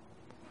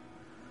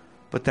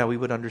 But that we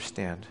would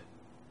understand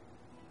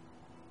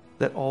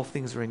that all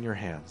things are in your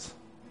hands.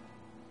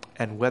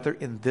 And whether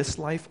in this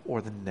life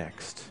or the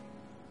next,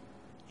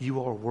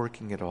 you are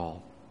working it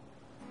all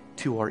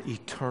to our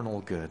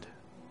eternal good.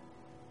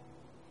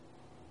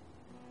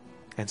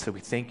 And so we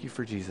thank you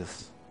for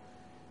Jesus,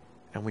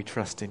 and we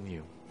trust in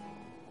you.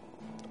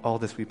 All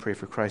this we pray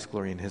for Christ's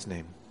glory in his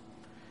name.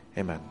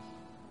 Amen.